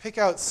 pick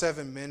out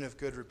 7 men of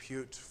good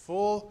repute,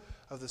 full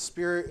of the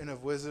Spirit and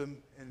of wisdom,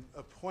 and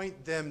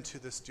appoint them to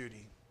this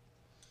duty.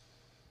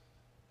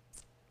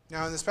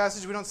 Now in this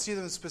passage, we don't see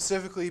them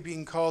specifically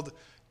being called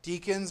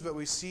deacons, but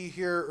we see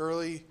here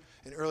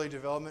an early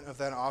development of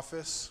that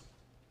office.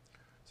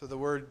 So the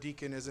word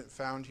deacon isn't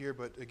found here,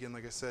 but again,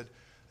 like I said,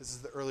 this is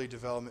the early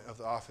development of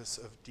the office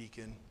of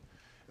deacon.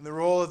 And the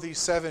role of these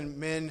 7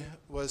 men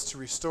was to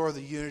restore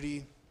the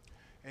unity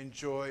and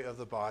joy of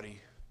the body.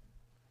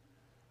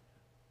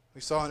 We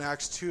saw in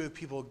Acts 2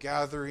 people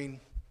gathering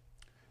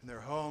in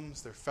their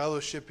homes, they're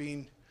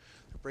fellowshipping,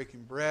 they're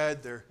breaking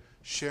bread, they're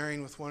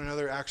sharing with one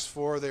another. Acts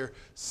 4, they're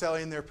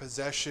selling their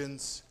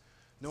possessions.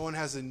 No one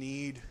has a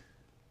need.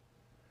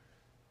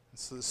 And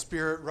so the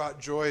Spirit-wrought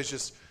joy is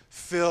just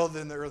filled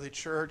in the early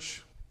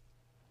church.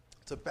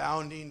 It's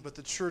abounding, but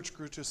the church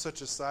grew to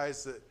such a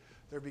size that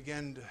there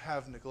began to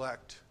have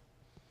neglect.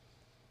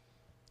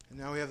 And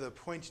now we have the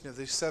appointing of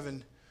these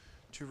 7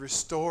 to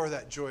restore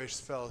that joyous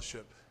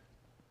fellowship,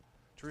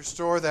 to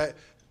restore that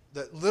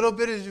little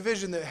bit of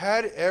division that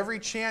had every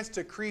chance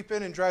to creep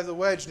in and drive the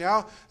wedge.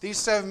 Now these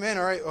 7 men,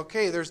 all right,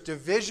 okay, there's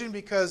division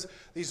because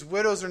these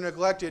widows are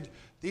neglected.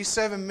 These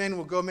 7 men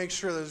will go make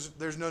sure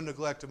there's no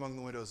neglect among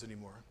the widows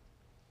anymore.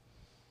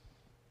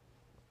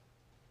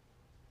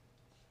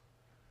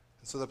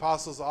 And so the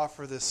apostles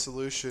offer this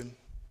solution,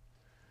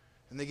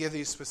 and they give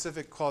these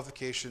specific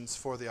qualifications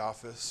for the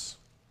office.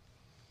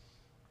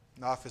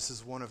 The office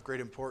is one of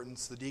great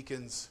importance. The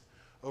deacons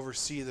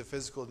oversee the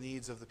physical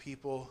needs of the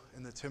people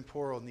and the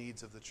temporal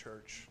needs of the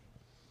church.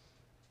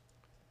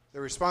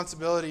 Their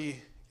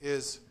responsibility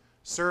is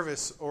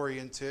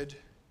service-oriented.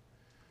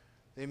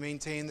 They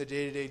maintain the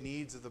day-to-day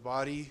needs of the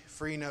body,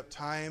 freeing up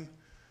time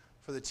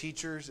for the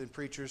teachers and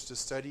preachers to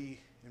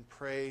study and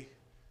pray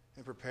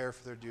and prepare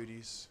for their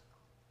duties.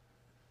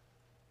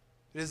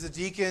 It is the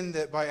deacon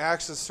that by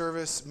acts of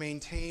service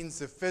maintains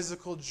the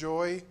physical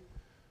joy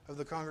of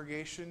the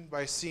congregation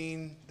by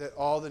seeing that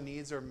all the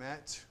needs are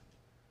met,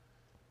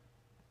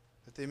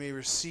 that they may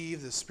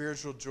receive the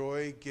spiritual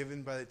joy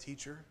given by the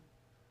teacher.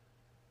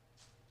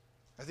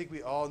 I think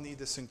we all need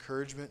this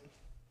encouragement.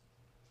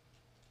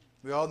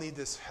 We all need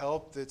this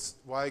help. That's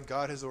why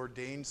God has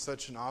ordained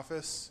such an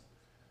office.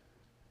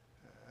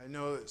 I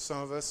know that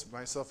some of us,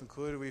 myself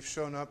included, we've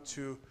shown up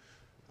to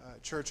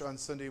church on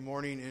Sunday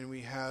morning and we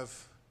have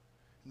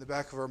in the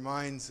back of our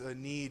minds a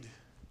need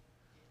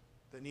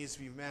that needs to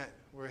be met.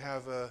 We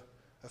have a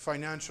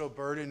financial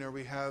burden, or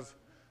we have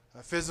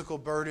a physical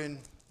burden.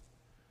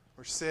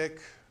 We're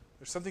sick.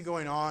 There's something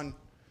going on.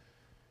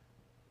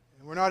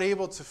 And we're not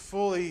able to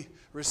fully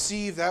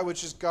receive that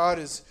which is God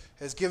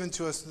has given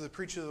to us through the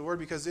preaching of the Word,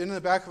 because in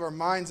the back of our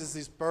minds is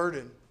this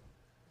burden. And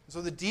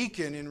so the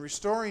deacon, in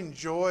restoring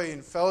joy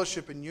and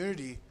fellowship and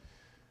unity,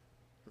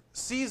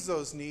 sees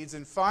those needs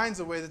and finds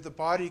a way that the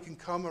body can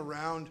come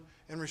around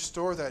and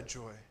restore that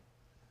joy,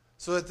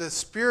 so that the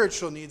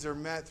spiritual needs are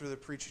met through the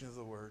preaching of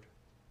the Word.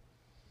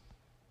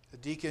 The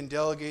deacon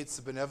delegates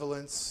the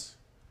benevolence,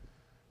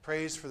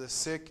 prays for the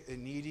sick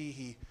and needy.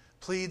 He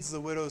pleads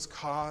the widow's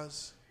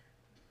cause.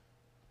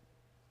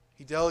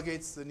 He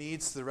delegates the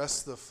needs to the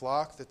rest of the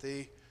flock, that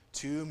they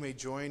too may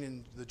join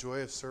in the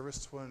joy of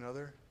service to one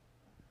another.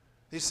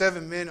 These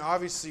 7 men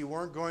obviously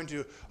weren't going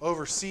to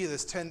oversee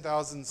this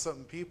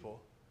 10,000-something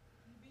people.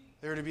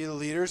 They were to be the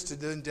leaders to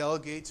then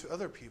delegate to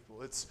other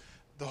people.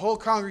 The whole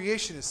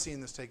congregation is seeing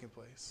this taking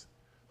place.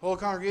 The whole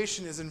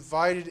congregation is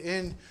invited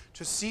in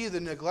to see the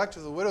neglect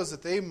of the widows,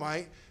 that they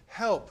might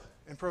help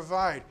and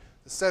provide.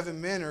 The 7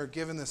 men are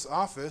given this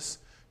office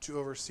to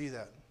oversee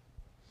that.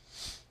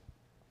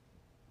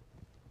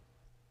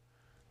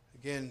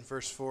 Again,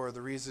 verse 4,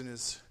 the reason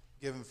is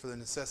given for the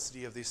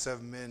necessity of these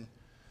 7 men.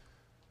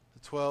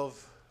 The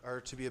 12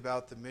 are to be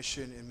about the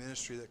mission and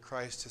ministry that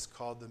Christ has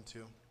called them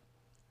to.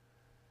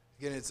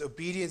 Again, it's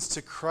obedience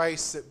to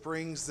Christ that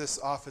brings this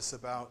office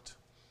about.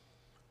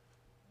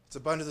 It's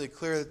abundantly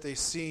clear that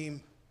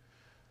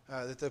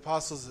that the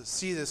apostles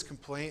see this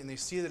complaint and they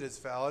see that it's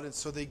valid, and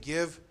so they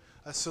give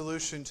a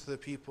solution to the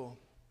people.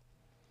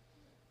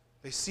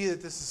 They see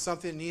that this is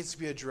something that needs to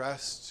be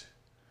addressed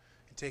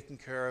and taken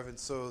care of, and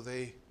so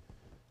they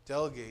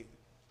delegate.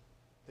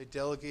 They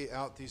delegate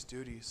out these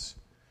duties.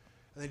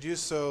 And they do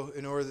so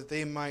in order that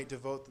they might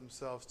devote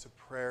themselves to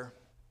prayer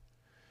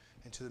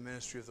and to the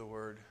ministry of the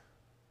Word.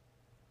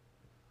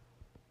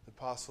 The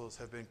apostles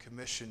have been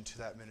commissioned to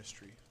that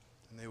ministry,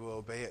 and they will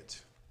obey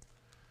it.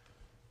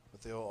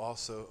 But they will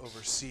also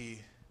oversee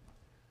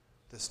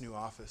this new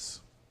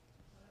office.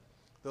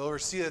 They'll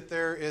oversee that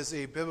there is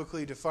a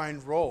biblically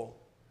defined role.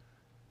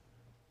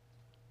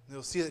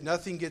 They'll see that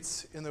nothing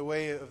gets in the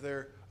way of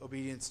their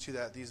obedience to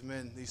that, these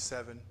men, these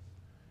 7.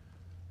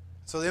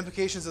 So the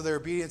implications of their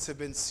obedience have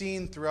been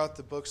seen throughout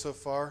the book so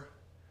far.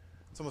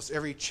 It's almost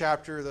every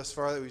chapter thus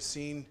far that we've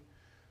seen.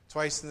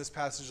 Twice in this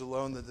passage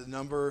alone that the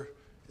number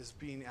is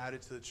being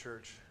added to the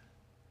church.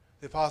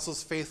 The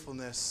apostles'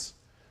 faithfulness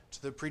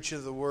to the preaching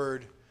of the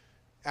word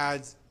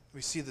adds,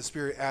 we see the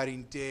Spirit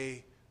adding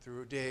day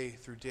through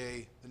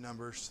day the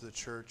numbers to the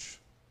church.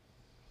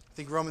 I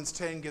think Romans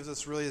 10 gives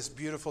us really this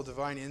beautiful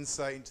divine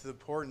insight into the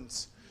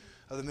importance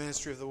of the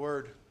ministry of the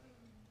word.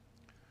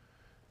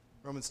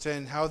 Romans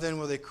 10, how then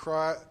will they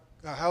call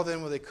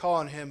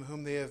on him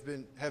whom they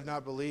have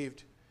not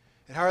believed?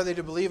 And how are they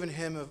to believe in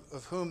him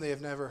of whom they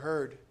have never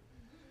heard?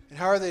 And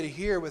how are they to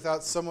hear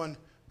without someone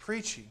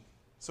preaching?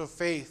 So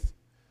faith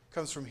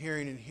comes from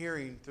hearing, and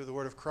hearing through the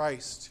word of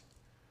Christ.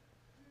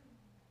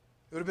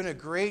 It would have been a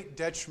great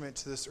detriment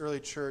to this early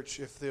church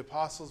if the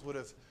apostles would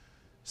have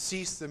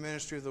ceased the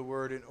ministry of the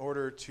word in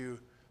order to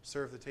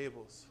serve the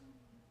tables.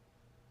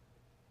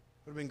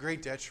 It would have been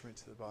great detriment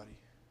to the body.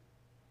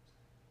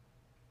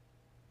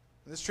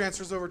 And this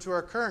transfers over to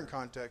our current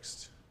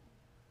context.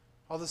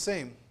 All the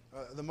same,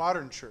 the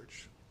modern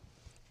church.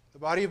 The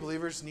body of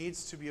believers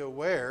needs to be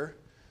aware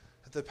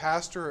that the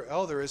pastor or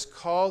elder is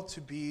called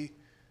to be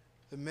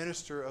the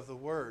minister of the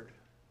word.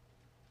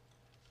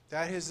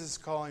 That is his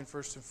calling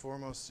first and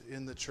foremost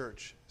in the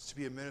church, is to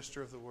be a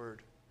minister of the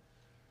word.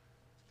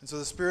 And so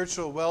the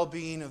spiritual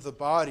well-being of the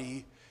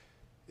body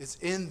is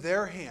in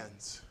their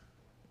hands.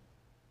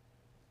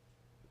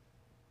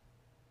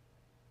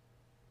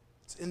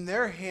 It's in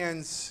their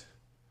hands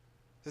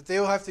that they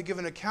will have to give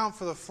an account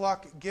for the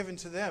flock given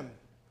to them.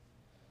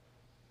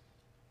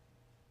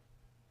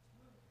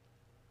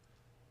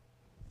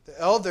 The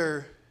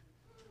elder,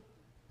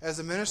 as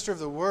a minister of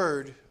the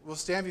word, will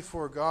stand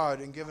before God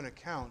and give an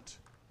account.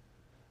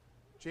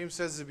 James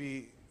says to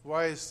be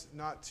wise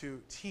not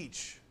to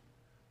teach,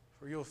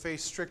 for you'll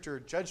face stricter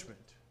judgment.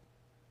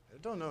 I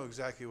don't know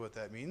exactly what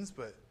that means,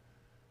 but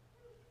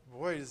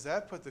boy, does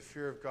that put the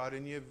fear of God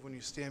in you when you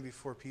stand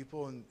before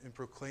people and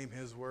proclaim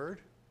his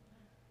word.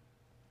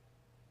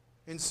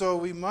 And so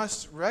we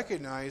must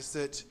recognize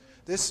that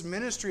this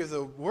ministry of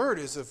the word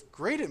is of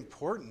great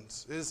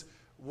importance. It is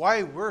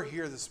why we're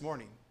here this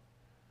morning.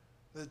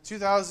 The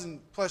 2,000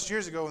 plus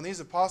years ago when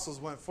these apostles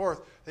went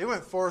forth, they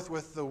went forth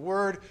with the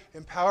word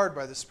empowered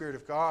by the Spirit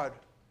of God.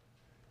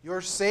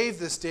 You're saved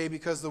this day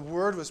because the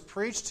word was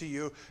preached to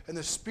you and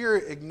the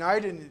Spirit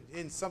ignited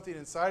in something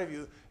inside of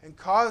you and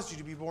caused you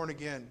to be born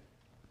again.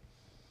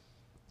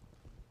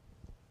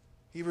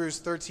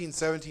 Hebrews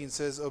 13:17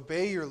 says,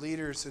 obey your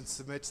leaders and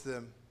submit to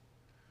them,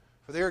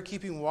 for they are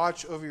keeping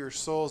watch over your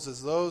souls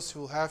as those who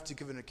will have to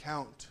give an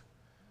account.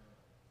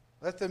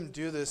 Let them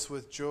do this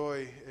with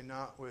joy and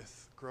not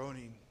with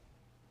groaning.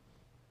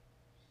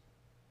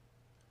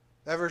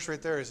 That verse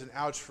right there is an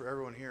ouch for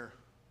everyone here.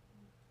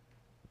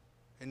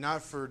 And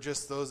not for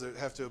just those that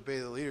have to obey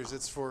the leaders.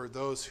 It's for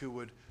those who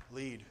would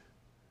lead.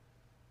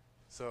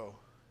 So,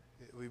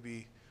 it would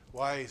be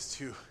wise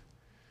to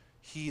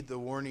heed the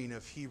warning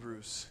of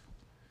Hebrews.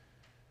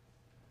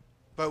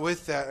 But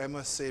with that, I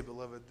must say,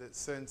 beloved, that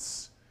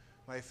since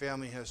my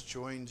family has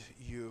joined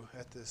you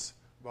at this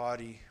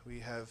body, we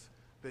have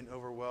been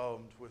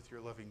overwhelmed with your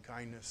loving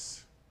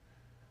kindness.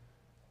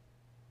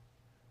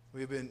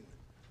 We've been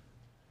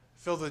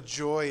filled with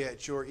joy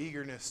at your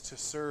eagerness to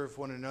serve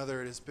one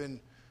another. It has been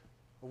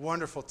a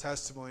wonderful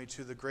testimony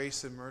to the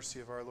grace and mercy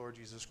of our Lord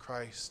Jesus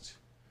Christ.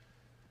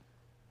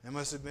 I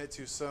must admit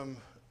to some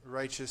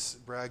righteous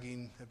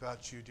bragging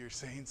about you, dear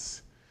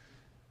saints,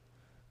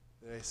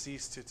 that I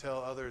cease to tell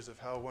others of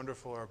how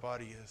wonderful our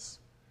body is.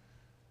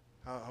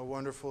 How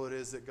wonderful it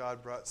is that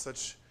God brought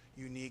such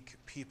unique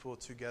people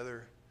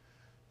together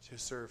to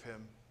serve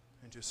him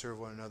and to serve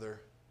one another.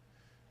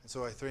 And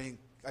so I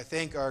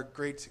thank our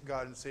great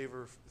God and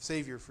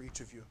Savior for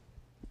each of you.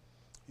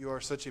 You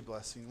are such a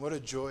blessing. What a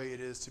joy it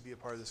is to be a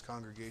part of this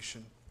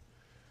congregation.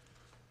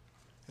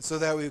 And so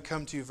that we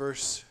come to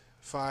verse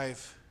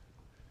 5.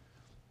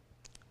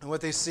 And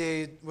what they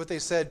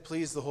said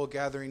pleased the whole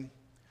gathering.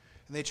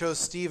 And they chose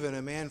Stephen,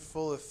 a man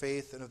full of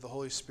faith and of the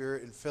Holy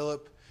Spirit, and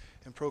Philip,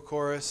 and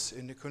Prochorus,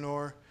 and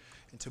Nicanor,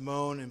 and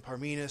Timon, and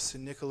Parmenas,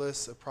 and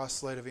Nicholas, a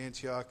proselyte of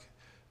Antioch.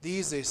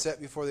 These they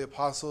set before the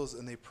apostles,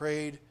 and they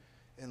prayed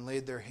and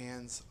laid their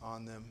hands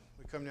on them.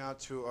 We come now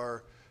to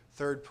our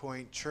third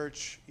point,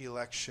 church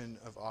election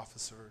of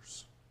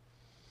officers.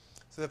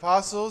 So the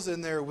apostles,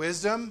 in their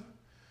wisdom,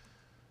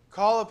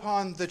 call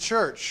upon the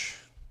church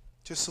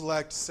to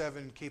select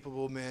 7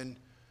 capable men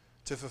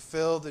to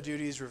fulfill the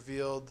duties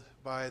revealed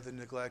by the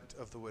neglect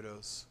of the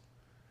widows.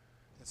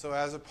 And so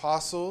as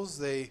apostles,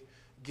 they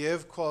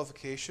give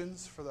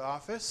qualifications for the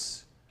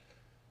office,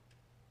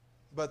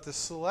 but the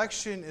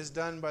selection is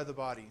done by the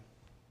body.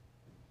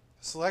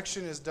 The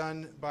selection is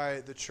done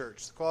by the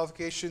church. The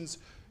qualifications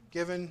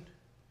given,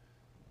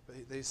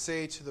 they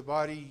say to the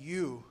body,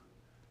 you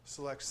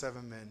select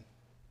 7 men.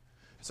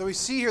 So we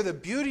see here the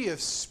beauty of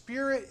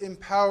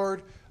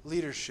Spirit-empowered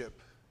leadership.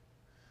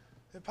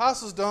 The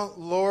apostles don't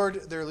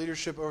lord their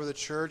leadership over the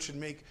church and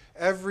make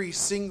every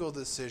single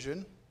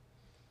decision.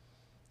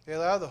 They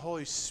allow the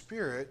Holy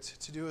Spirit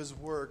to do his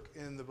work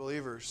in the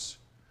believers.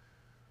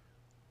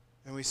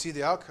 And we see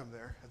the outcome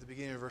there at the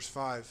beginning of verse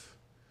 5.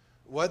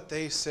 What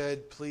they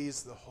said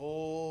pleased the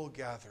whole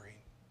gathering.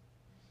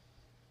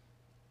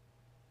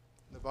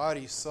 The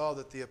body saw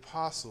that the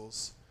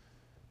apostles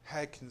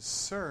had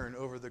concern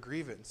over the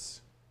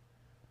grievance.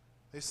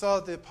 They saw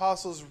that the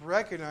apostles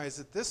recognized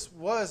that this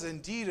was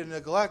indeed a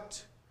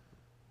neglect.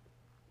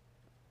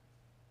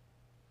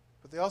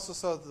 But they also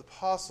saw that the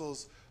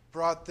apostles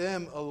brought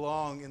them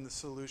along in the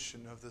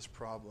solution of this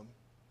problem.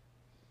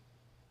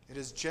 It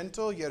is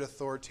gentle yet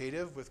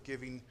authoritative with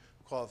giving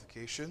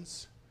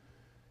qualifications.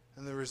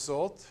 And the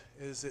result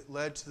is it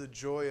led to the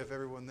joy of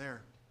everyone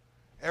there.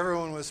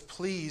 Everyone was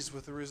pleased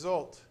with the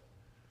result.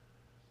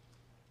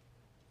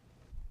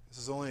 This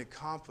is only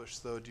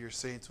accomplished, though, dear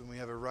saints, when we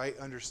have a right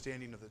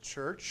understanding of the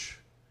church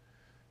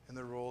and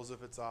the roles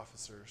of its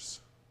officers.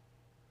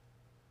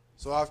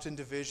 So often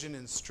division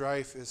and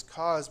strife is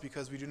caused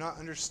because we do not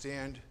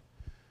understand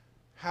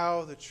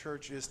how the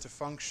church is to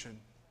function.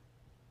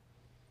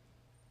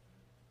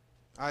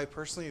 I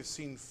personally have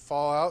seen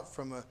fallout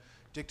from a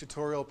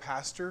dictatorial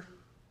pastor.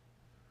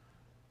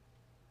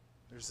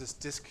 There's this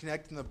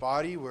disconnect in the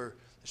body where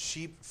the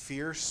sheep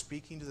fear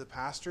speaking to the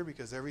pastor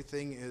because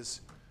everything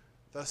is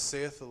 "Thus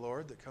saith the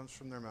Lord" that comes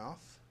from their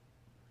mouth.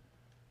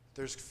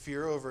 There's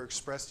fear over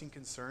expressing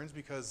concerns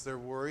because they're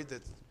worried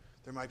that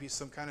there might be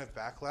some kind of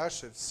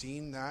backlash. I've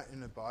seen that in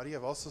the body.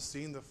 I've also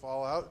seen the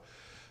fallout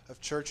of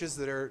churches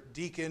that are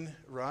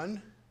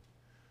deacon-run,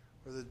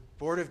 where the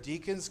board of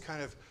deacons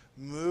kind of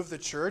move the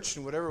church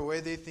in whatever way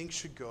they think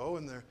should go,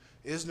 and there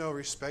is no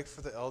respect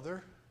for the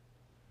elder.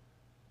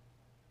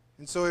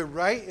 And so a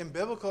right and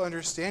biblical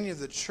understanding of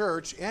the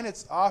church and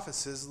its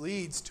offices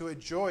leads to a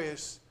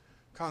joyous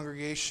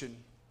congregation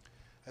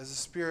as the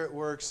Spirit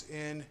works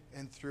in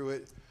and through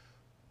it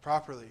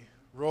properly.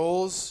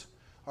 Roles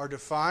are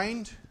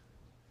defined,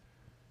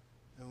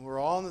 and we're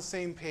all on the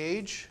same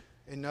page,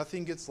 and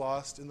nothing gets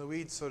lost in the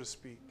weeds, so to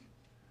speak.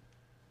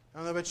 I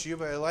don't know about you,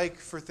 but I like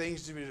for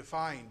things to be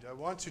defined. I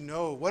want to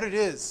know what it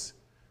is.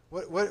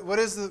 What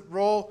is the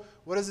role?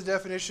 What is the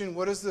definition?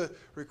 What is the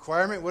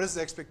requirement? What is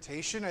the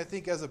expectation? I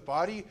think as a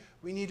body,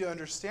 we need to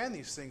understand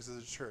these things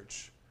as a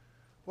church.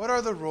 What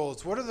are the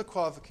roles? What are the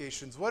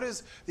qualifications? What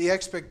is the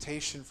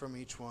expectation from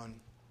each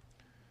one?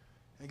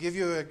 I'll give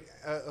you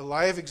a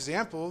live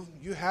example.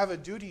 You have a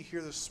duty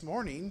here this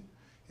morning,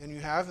 and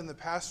you have in the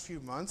past few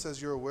months,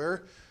 as you're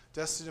aware.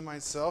 Dustin and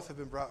myself have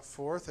been brought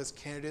forth as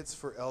candidates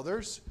for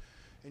elders,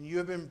 and you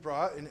have been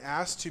brought and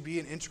asked to be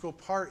an integral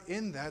part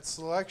in that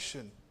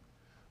selection.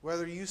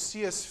 Whether you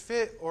see us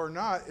fit or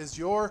not is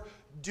your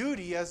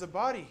duty as a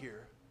body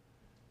here.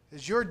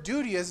 Is your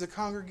duty as a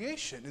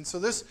congregation. And so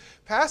this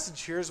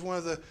passage here is one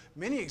of the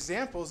many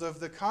examples of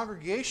the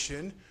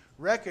congregation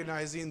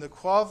recognizing the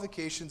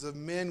qualifications of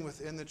men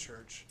within the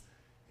church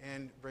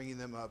and bringing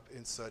them up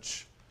in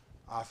such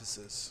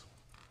offices.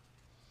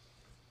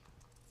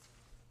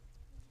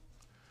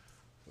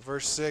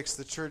 Verse 6,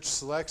 the church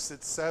selects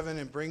its 7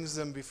 and brings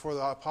them before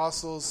the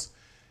apostles,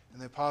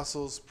 and the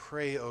apostles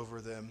pray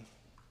over them.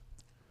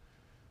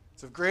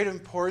 It's of great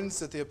importance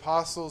that the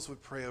apostles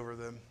would pray over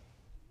them.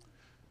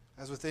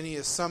 As with any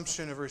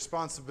assumption of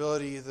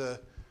responsibility, the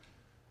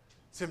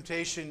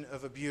temptation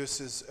of abuse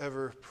is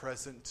ever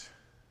present.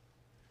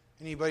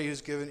 Anybody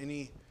who's given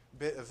any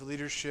bit of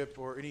leadership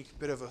or any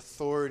bit of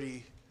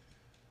authority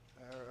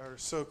are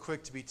so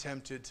quick to be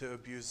tempted to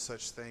abuse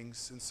such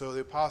things. And so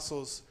the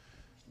apostles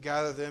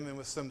gather them, and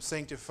with some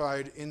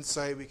sanctified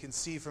insight, we can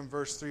see from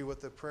verse 3 what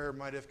the prayer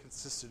might have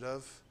consisted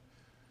of.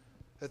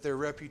 That their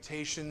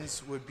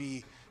reputations would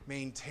be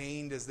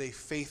maintained as they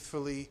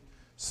faithfully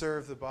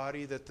serve the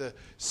body, that the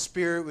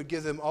Spirit would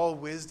give them all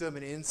wisdom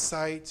and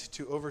insight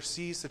to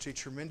oversee such a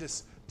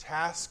tremendous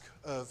task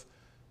of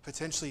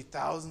potentially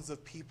thousands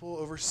of people,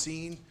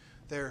 overseeing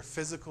their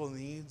physical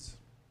needs.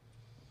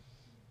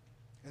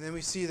 And then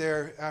we see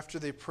there, after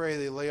they pray,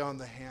 they lay on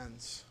the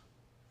hands.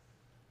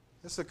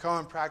 This is a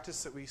common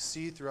practice that we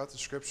see throughout the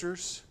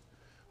Scriptures.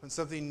 When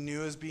something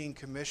new is being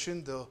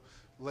commissioned, they'll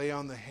lay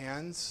on the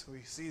hands.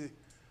 We see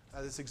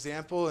this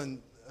example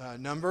in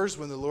Numbers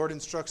when the Lord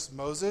instructs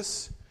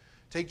Moses,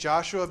 take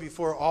Joshua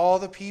before all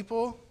the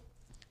people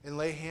and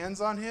lay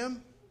hands on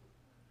him.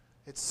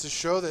 It's to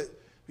show that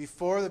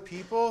before the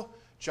people,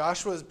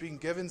 Joshua is being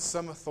given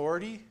some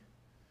authority.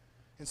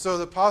 And so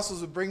the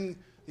apostles would bring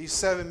these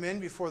 7 men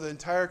before the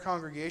entire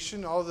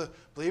congregation, all the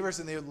believers,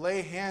 and they would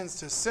lay hands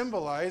to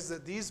symbolize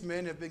that these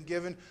men have been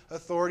given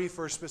authority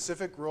for a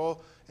specific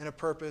role and a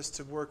purpose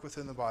to work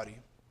within the body.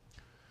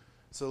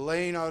 So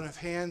laying on of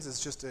hands is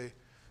just a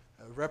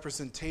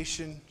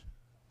representation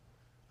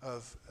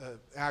of an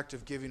act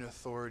of giving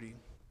authority.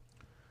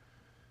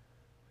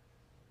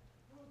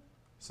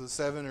 So the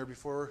 7 are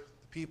before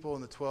the people,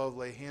 and the 12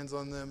 lay hands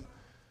on them,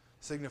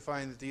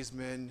 signifying that these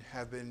men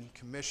have been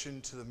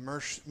commissioned to the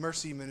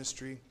mercy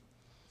ministry.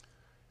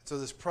 So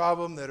this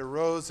problem that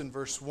arose in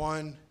verse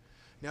 1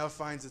 now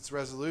finds its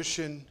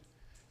resolution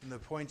in the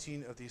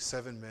appointing of these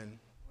 7 men.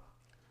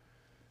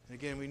 And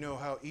again, we know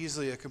how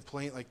easily a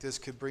complaint like this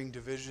could bring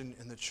division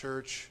in the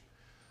church,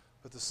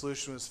 but the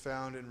solution was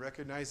found in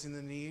recognizing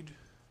the need,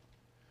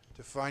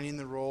 defining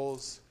the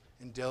roles,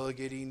 and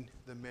delegating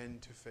the men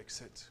to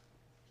fix it.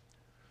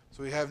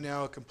 So we have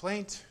now a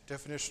complaint,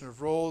 definition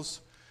of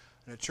roles,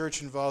 and a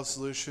church-involved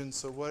solution.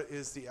 So what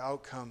is the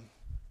outcome?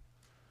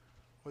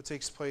 What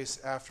takes place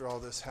after all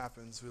this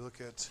happens? We look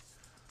at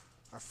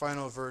our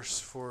final verse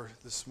for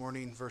this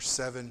morning, verse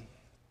 7.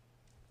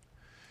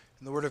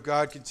 And the word of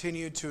God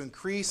continued to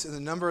increase, and the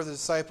number of the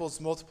disciples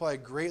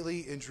multiplied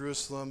greatly in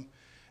Jerusalem,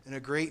 and a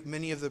great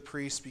many of the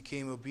priests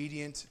became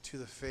obedient to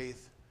the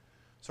faith.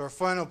 So our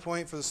final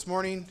point for this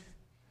morning,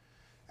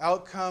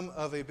 outcome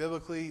of a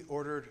biblically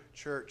ordered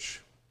church.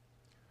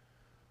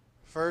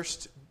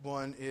 First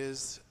one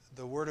is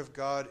the word of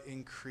God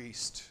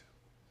increased.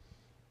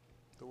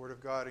 The word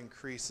of God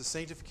increased. The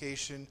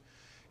sanctification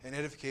and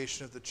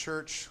edification of the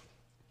church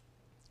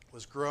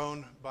was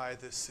grown by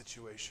this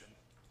situation.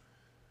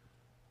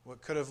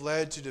 What could have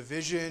led to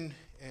division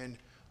and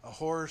a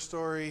horror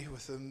story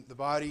within the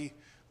body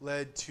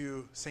led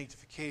to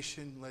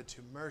sanctification, led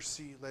to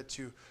mercy, led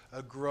to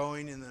a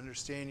growing in the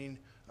understanding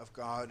of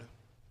God.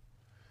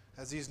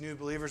 As these new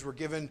believers were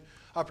given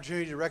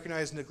opportunity to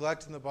recognize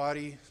neglect in the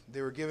body,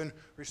 they were given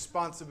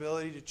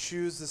responsibility to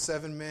choose the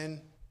 7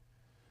 men,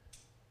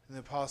 and the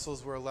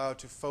apostles were allowed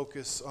to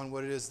focus on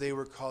what it is they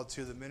were called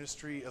to, the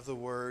ministry of the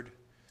word,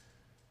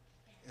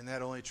 and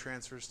that only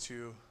transfers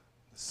to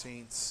the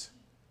saints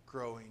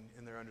growing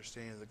in their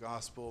understanding of the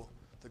gospel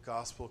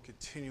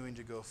continuing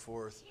to go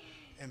forth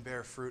and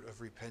bear fruit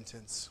of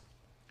repentance.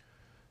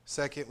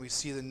 Second, we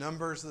see the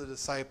numbers of the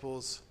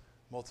disciples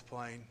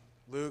multiplying.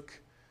 Luke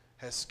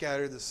has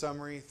scattered the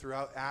summary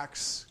throughout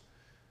Acts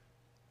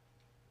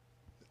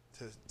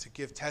to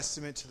give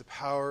testament to the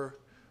power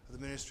of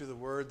the ministry of the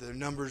word. Their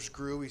numbers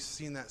grew. We've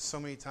seen that so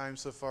many times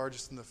so far,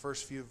 just in the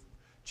first few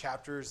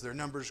chapters. Their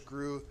numbers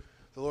grew.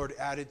 The Lord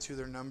added to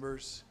their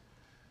numbers.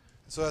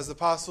 So as the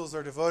apostles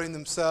are devoting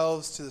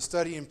themselves to the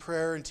study and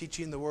prayer and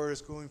teaching, the word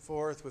is going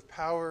forth with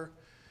power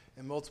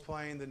and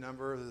multiplying the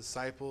number of the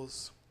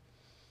disciples.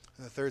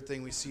 And the third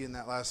thing we see in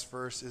that last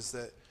verse is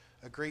that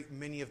a great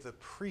many of the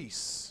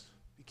priests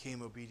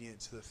became obedient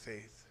to the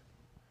faith.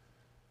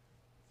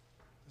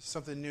 This is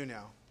something new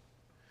now.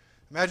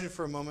 Imagine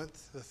for a moment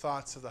the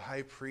thoughts of the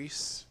high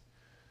priests,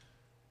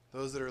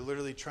 those that are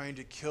literally trying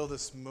to kill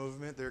this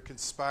movement. They're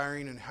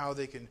conspiring on how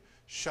they can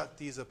shut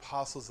these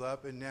apostles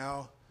up, and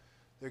now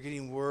they're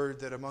getting word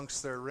that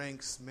amongst their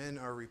ranks, men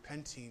are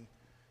repenting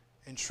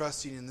and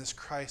trusting in this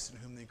Christ in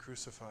whom they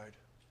crucified.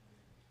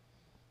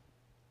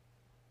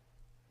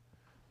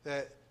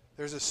 That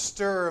there's a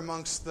stir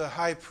amongst the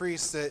high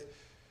priests that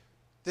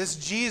this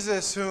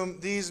Jesus whom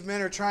these men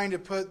are trying to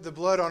put the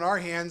blood on our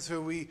hands,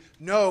 who we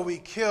know we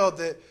killed,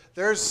 that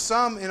there's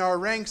some in our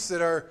ranks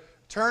that are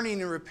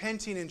turning and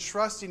repenting and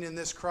trusting in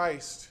this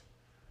Christ.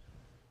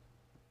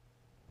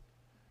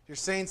 Dear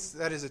saints,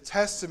 that is a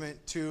testament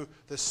to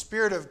the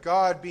Spirit of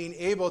God being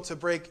able to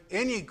break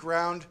any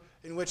ground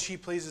in which He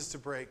pleases to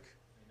break.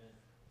 Amen.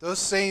 Those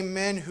same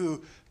men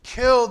who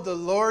killed the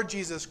Lord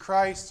Jesus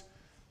Christ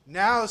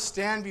now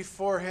stand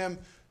before Him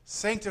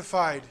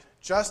sanctified,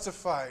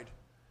 justified,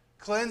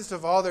 cleansed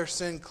of all their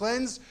sin,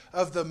 cleansed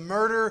of the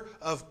murder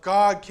of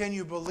God. Can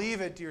you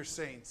believe it, dear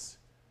saints?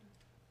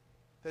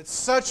 That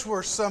such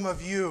were some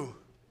of you.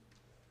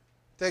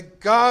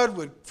 That God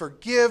would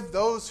forgive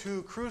those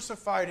who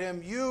crucified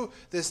Him. You,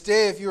 this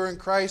day, if you are in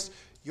Christ,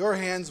 your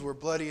hands were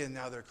bloody and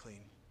now they're clean.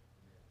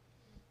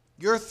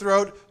 Your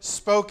throat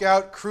spoke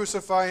out,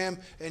 crucify Him,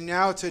 and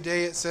now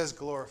today it says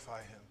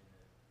glorify Him.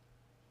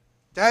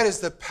 That is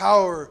the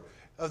power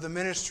of the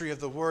ministry of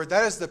the Word.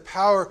 That is the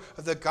power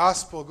of the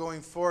gospel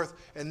going forth,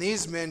 and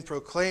these men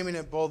proclaiming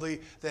it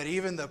boldly, that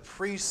even the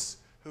priests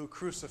who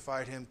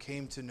crucified Him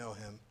came to know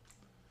Him.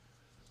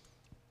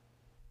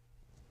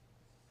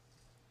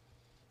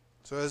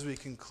 So as we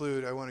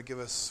conclude, I want to give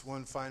us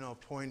one final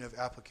point of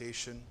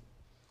application.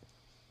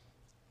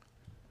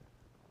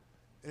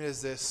 It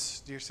is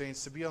this, dear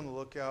saints, to be on the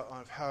lookout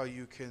on how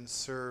you can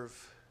serve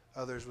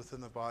others within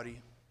the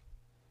body.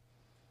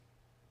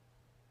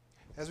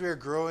 As we are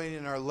growing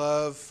in our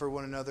love for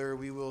one another,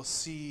 we will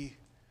see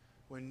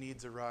when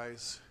needs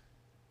arise.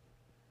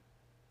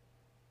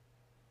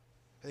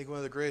 I think one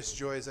of the greatest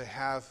joys I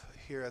have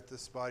here at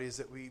this body is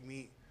that we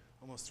meet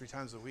almost 3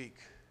 times a week.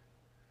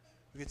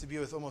 We get to be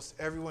with almost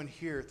everyone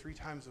here 3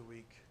 times a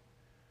week.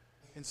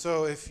 And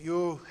so if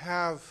you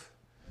have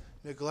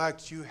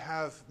neglect, you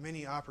have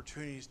many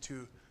opportunities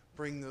to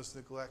bring those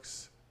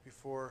neglects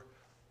before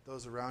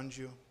those around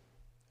you.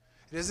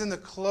 It is in the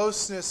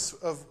closeness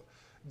of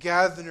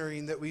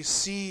gathering that we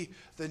see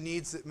the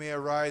needs that may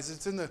arise.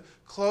 It's in the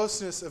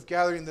closeness of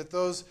gathering that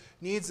those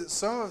needs that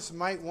some of us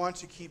might want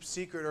to keep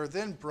secret are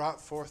then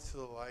brought forth to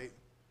the light.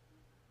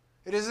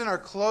 It is in our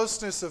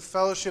closeness of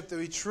fellowship that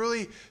we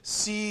truly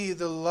see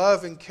the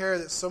love and care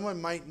that someone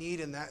might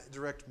need in that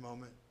direct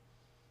moment.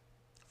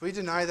 If we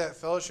deny that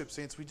fellowship,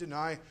 saints, we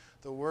deny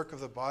the work of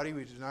the body,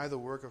 we deny the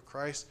work of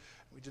Christ,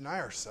 We deny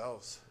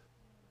ourselves.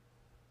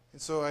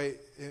 And so I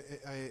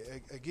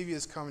give you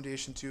this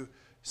commendation to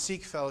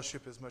seek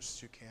fellowship as much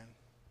as you can.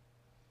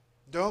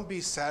 Don't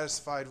be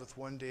satisfied with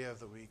one day of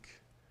the week.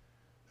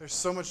 There's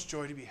so much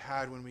joy to be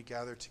had when we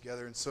gather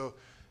together. And so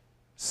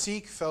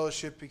seek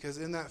fellowship, because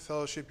in that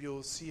fellowship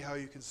you'll see how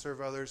you can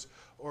serve others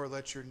or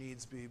let your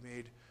needs be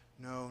made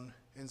known.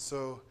 And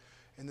so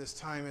in this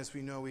time, as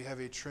we know, we have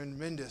a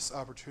tremendous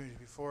opportunity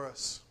before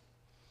us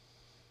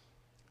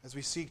as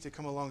we seek to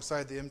come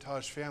alongside the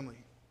MTOJ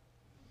family.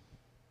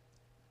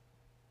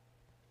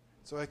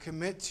 So I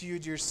commit to you,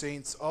 dear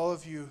saints, all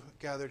of you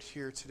gathered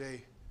here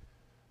today,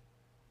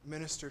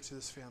 minister to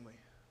this family.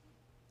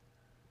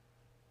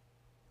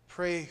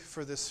 Pray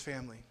for this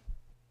family.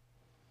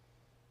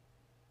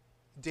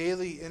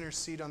 Daily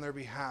intercede on their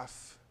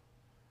behalf.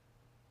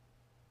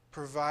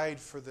 Provide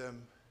for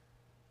them,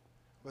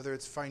 whether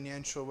it's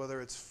financial,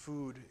 whether it's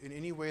food, in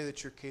any way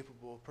that you're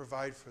capable,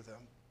 provide for them.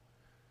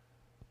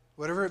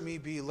 Whatever it may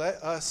be, let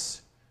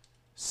us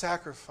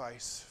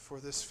sacrifice for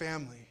this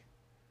family.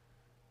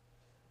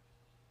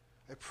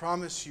 I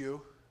promise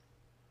you,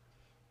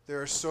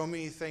 there are so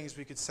many things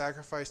we could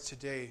sacrifice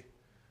today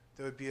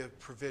that would be a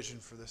provision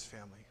for this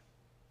family.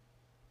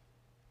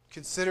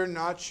 Consider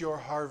not your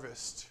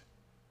harvest.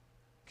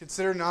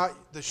 Consider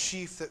not the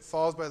sheaf that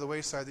falls by the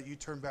wayside that you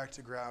turn back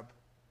to grab.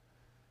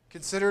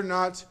 Consider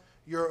not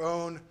your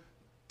own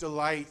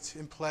delight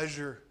and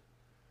pleasure,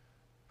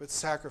 but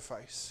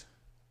sacrifice.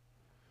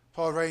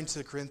 Paul, writing to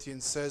the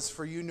Corinthians, says,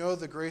 "For you know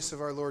the grace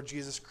of our Lord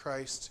Jesus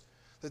Christ,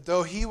 that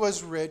though he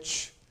was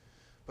rich,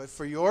 but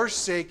for your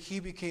sake he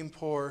became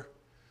poor,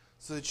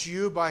 so that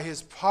you by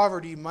his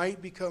poverty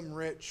might become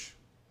rich.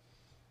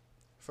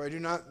 For I do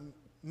not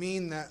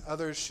mean that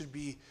others should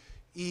be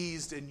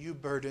eased and you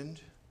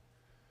burdened,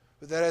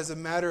 but that as a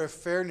matter of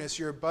fairness,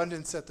 your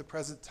abundance at the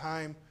present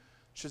time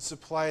should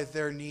supply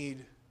their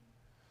need,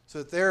 so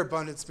that their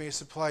abundance may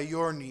supply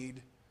your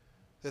need,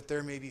 that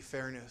there may be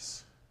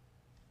fairness."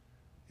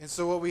 And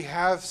so what we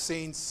have,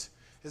 saints,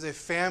 is a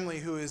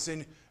family who is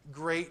in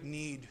great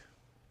need.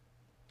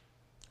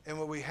 And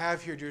what we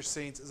have here, dear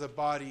saints, is a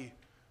body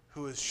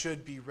who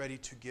should be ready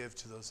to give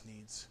to those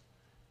needs.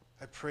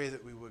 I pray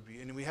that we would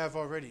be. And we have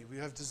already. We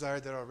have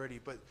desired that already.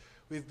 But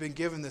we've been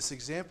given this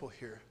example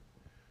here.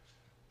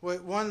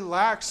 What one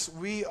lacks,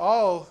 we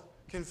all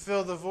can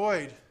fill the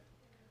void.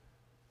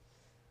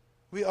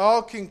 We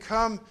all can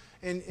come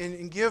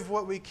and give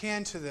what we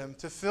can to them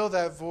to fill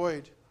that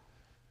void.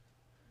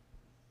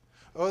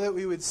 Oh, that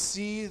we would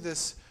see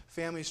this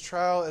family's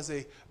trial as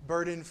a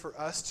burden for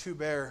us to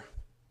bear,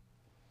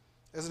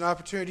 as an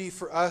opportunity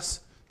for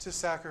us to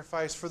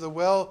sacrifice for the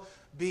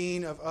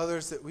well-being of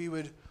others, that we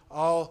would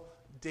all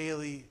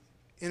daily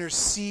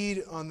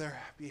intercede on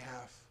their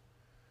behalf,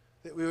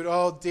 that we would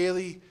all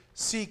daily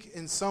seek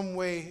in some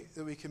way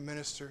that we can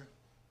minister.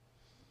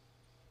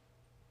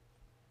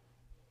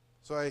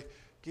 So I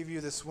give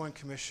you this one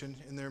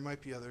commission, and there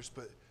might be others,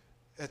 but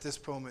at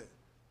this moment,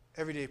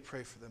 every day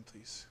pray for them,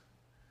 please.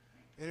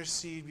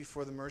 Intercede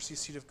before the mercy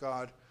seat of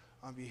God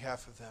on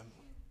behalf of them.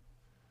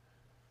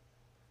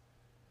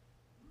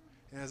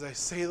 And as I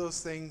say those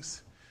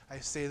things, I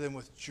say them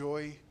with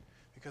joy,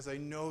 because I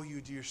know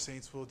you, dear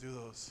saints, will do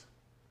those.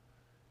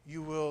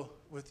 You will,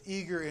 with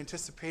eager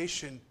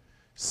anticipation,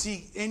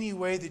 seek any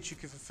way that you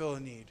can fulfill a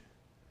need.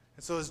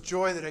 And so it's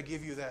joy that I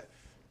give you that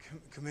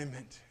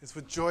commitment. It's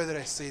with joy that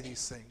I say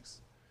these things.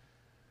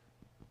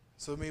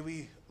 So may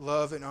we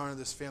love and honor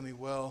this family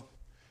well,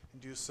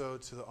 and do so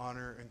to the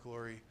honor and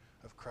glory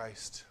of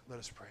Christ. Let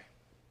us pray.